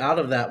take you out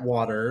of that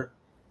water,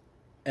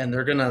 and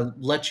they're going to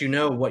let you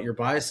know what your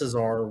biases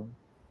are,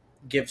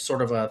 give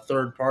sort of a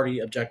third party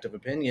objective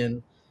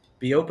opinion.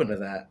 Be open to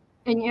that.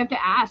 And you have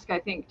to ask, I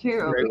think,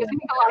 too, because I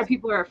think a lot of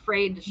people are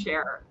afraid to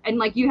share. And,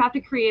 like, you have to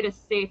create a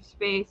safe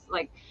space.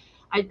 Like,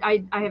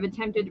 I have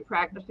attempted to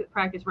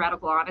practice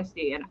radical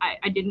honesty, and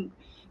I didn't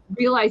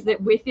realize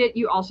that with it,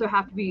 you also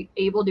have to be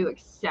able to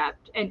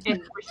accept and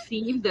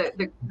receive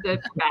the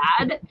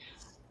bad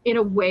in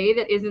a way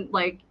that isn't,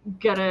 like,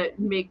 gonna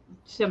make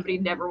somebody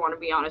never want to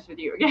be honest with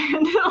you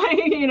again.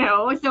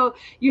 Like, so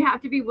you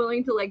have to be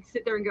willing to, like,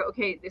 sit there and go,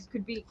 okay, this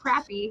could be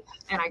crappy,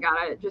 and I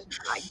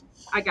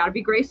gotta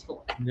be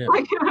graceful. Yeah.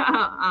 Like,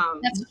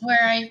 that's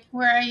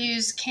where I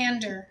use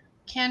candor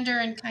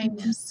and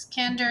kindness.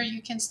 Candor,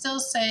 you can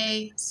still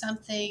say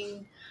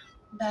something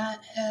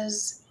that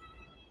has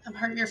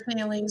hurt your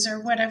feelings or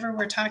whatever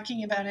we're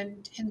talking about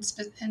in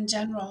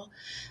general,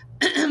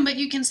 but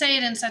you can say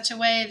it in such a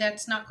way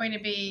that's not going to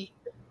be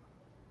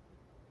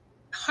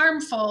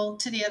harmful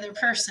to the other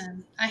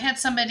person. I had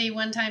somebody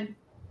one time,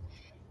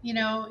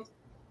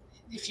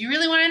 if you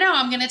really want to know,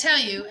 I'm going to tell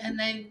you. And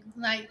they,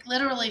 like,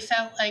 literally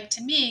felt like,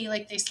 to me,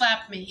 like they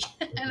slapped me.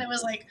 And it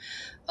was like,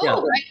 I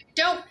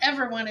don't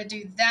ever want to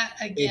do that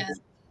again.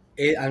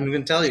 I'm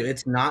going to tell you,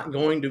 it's not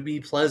going to be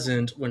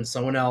pleasant when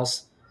someone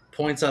else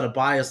points out a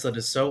bias that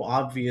is so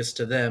obvious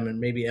to them and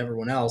maybe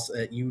everyone else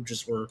that you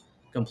just were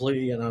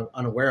completely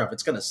unaware of.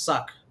 It's going to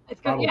suck.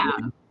 It's going to, yeah.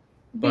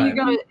 But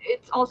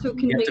it's also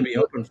can lead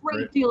to a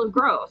great deal of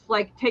growth.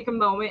 Like, take a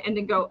moment and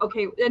then go,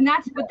 okay, and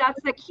that's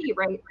the key,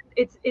 right?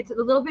 It's a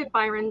little bit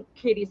Byron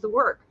Katie's the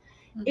work.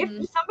 If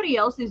somebody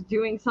else is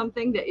doing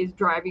something that is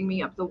driving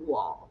me up the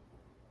wall,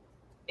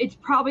 it's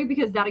probably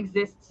because that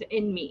exists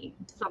in me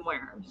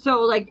somewhere.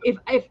 So, like,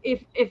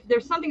 if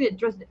there's something that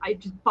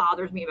just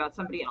bothers me about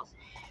somebody else,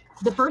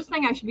 the first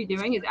thing I should be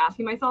doing is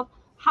asking myself,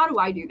 how do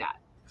I do that?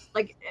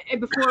 Like,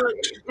 before,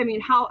 I mean,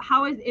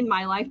 how is in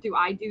my life do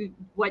I do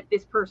what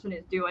this person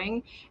is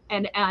doing,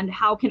 and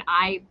how can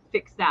I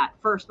fix that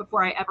first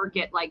before I ever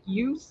get, like,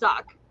 you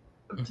suck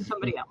to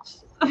somebody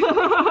else?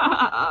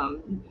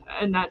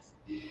 And that's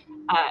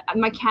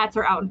my cats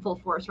are out in full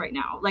force right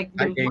now. Like,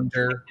 and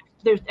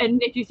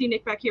Nick, do you see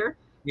Nick back here?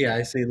 Yeah,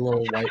 I see the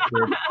little white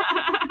bird.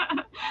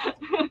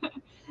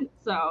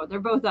 So they're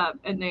both up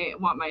and they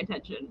want my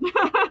attention.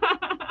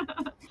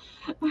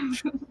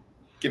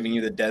 Giving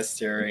you the death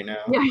stare right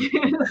now. Yeah.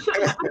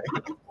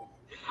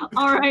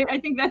 All right, I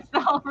think that's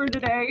all for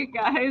today,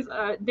 guys.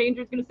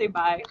 Danger's gonna say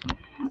bye.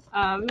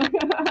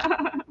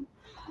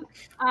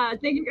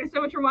 Thank you guys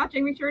so much for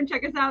watching. Make sure and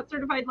check us out,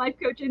 Certified Life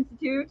Coach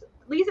Institute.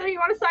 Lisa, you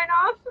want to sign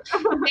off?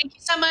 Thank you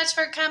so much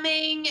for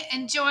coming.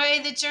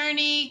 Enjoy the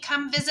journey.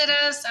 Come visit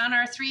us on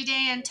our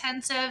 3-day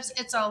intensives.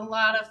 It's a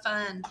lot of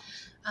fun.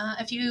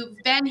 If you've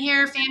been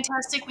here,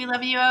 fantastic. We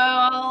love you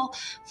all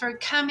for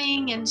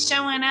coming and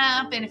showing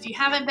up. And if you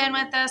haven't been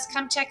with us,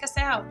 come check us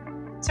out.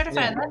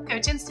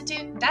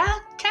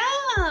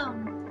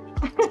 CertifiedLifeCoachInstitute.com.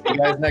 See you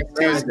guys next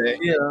Tuesday.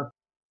 Yeah.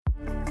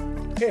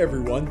 Hey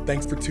everyone,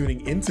 thanks for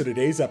tuning into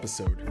today's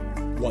episode.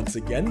 Once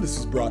again, this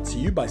was brought to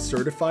you by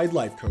Certified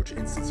Life Coach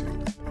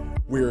Institute.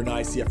 We're an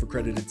ICF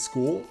accredited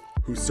school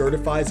who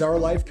certifies our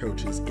life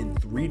coaches in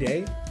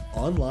 3-day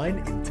online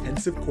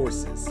intensive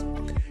courses.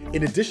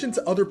 In addition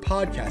to other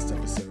podcast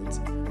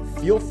episodes,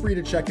 feel free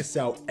to check us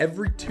out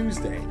every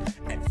Tuesday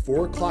at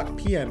 4:00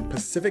 p.m.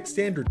 Pacific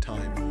Standard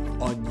Time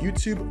on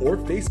YouTube or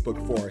Facebook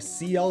for our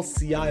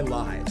CLCI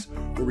Lives,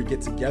 where we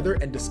get together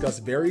and discuss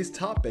various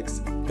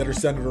topics that are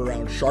centered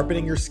around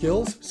sharpening your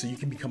skills so you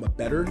can become a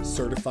better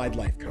certified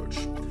life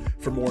coach.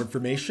 For more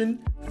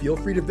information, feel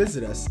free to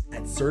visit us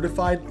at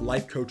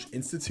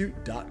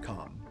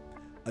CertifiedLifeCoachInstitute.com.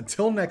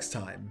 Until next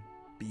time,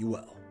 be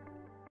well.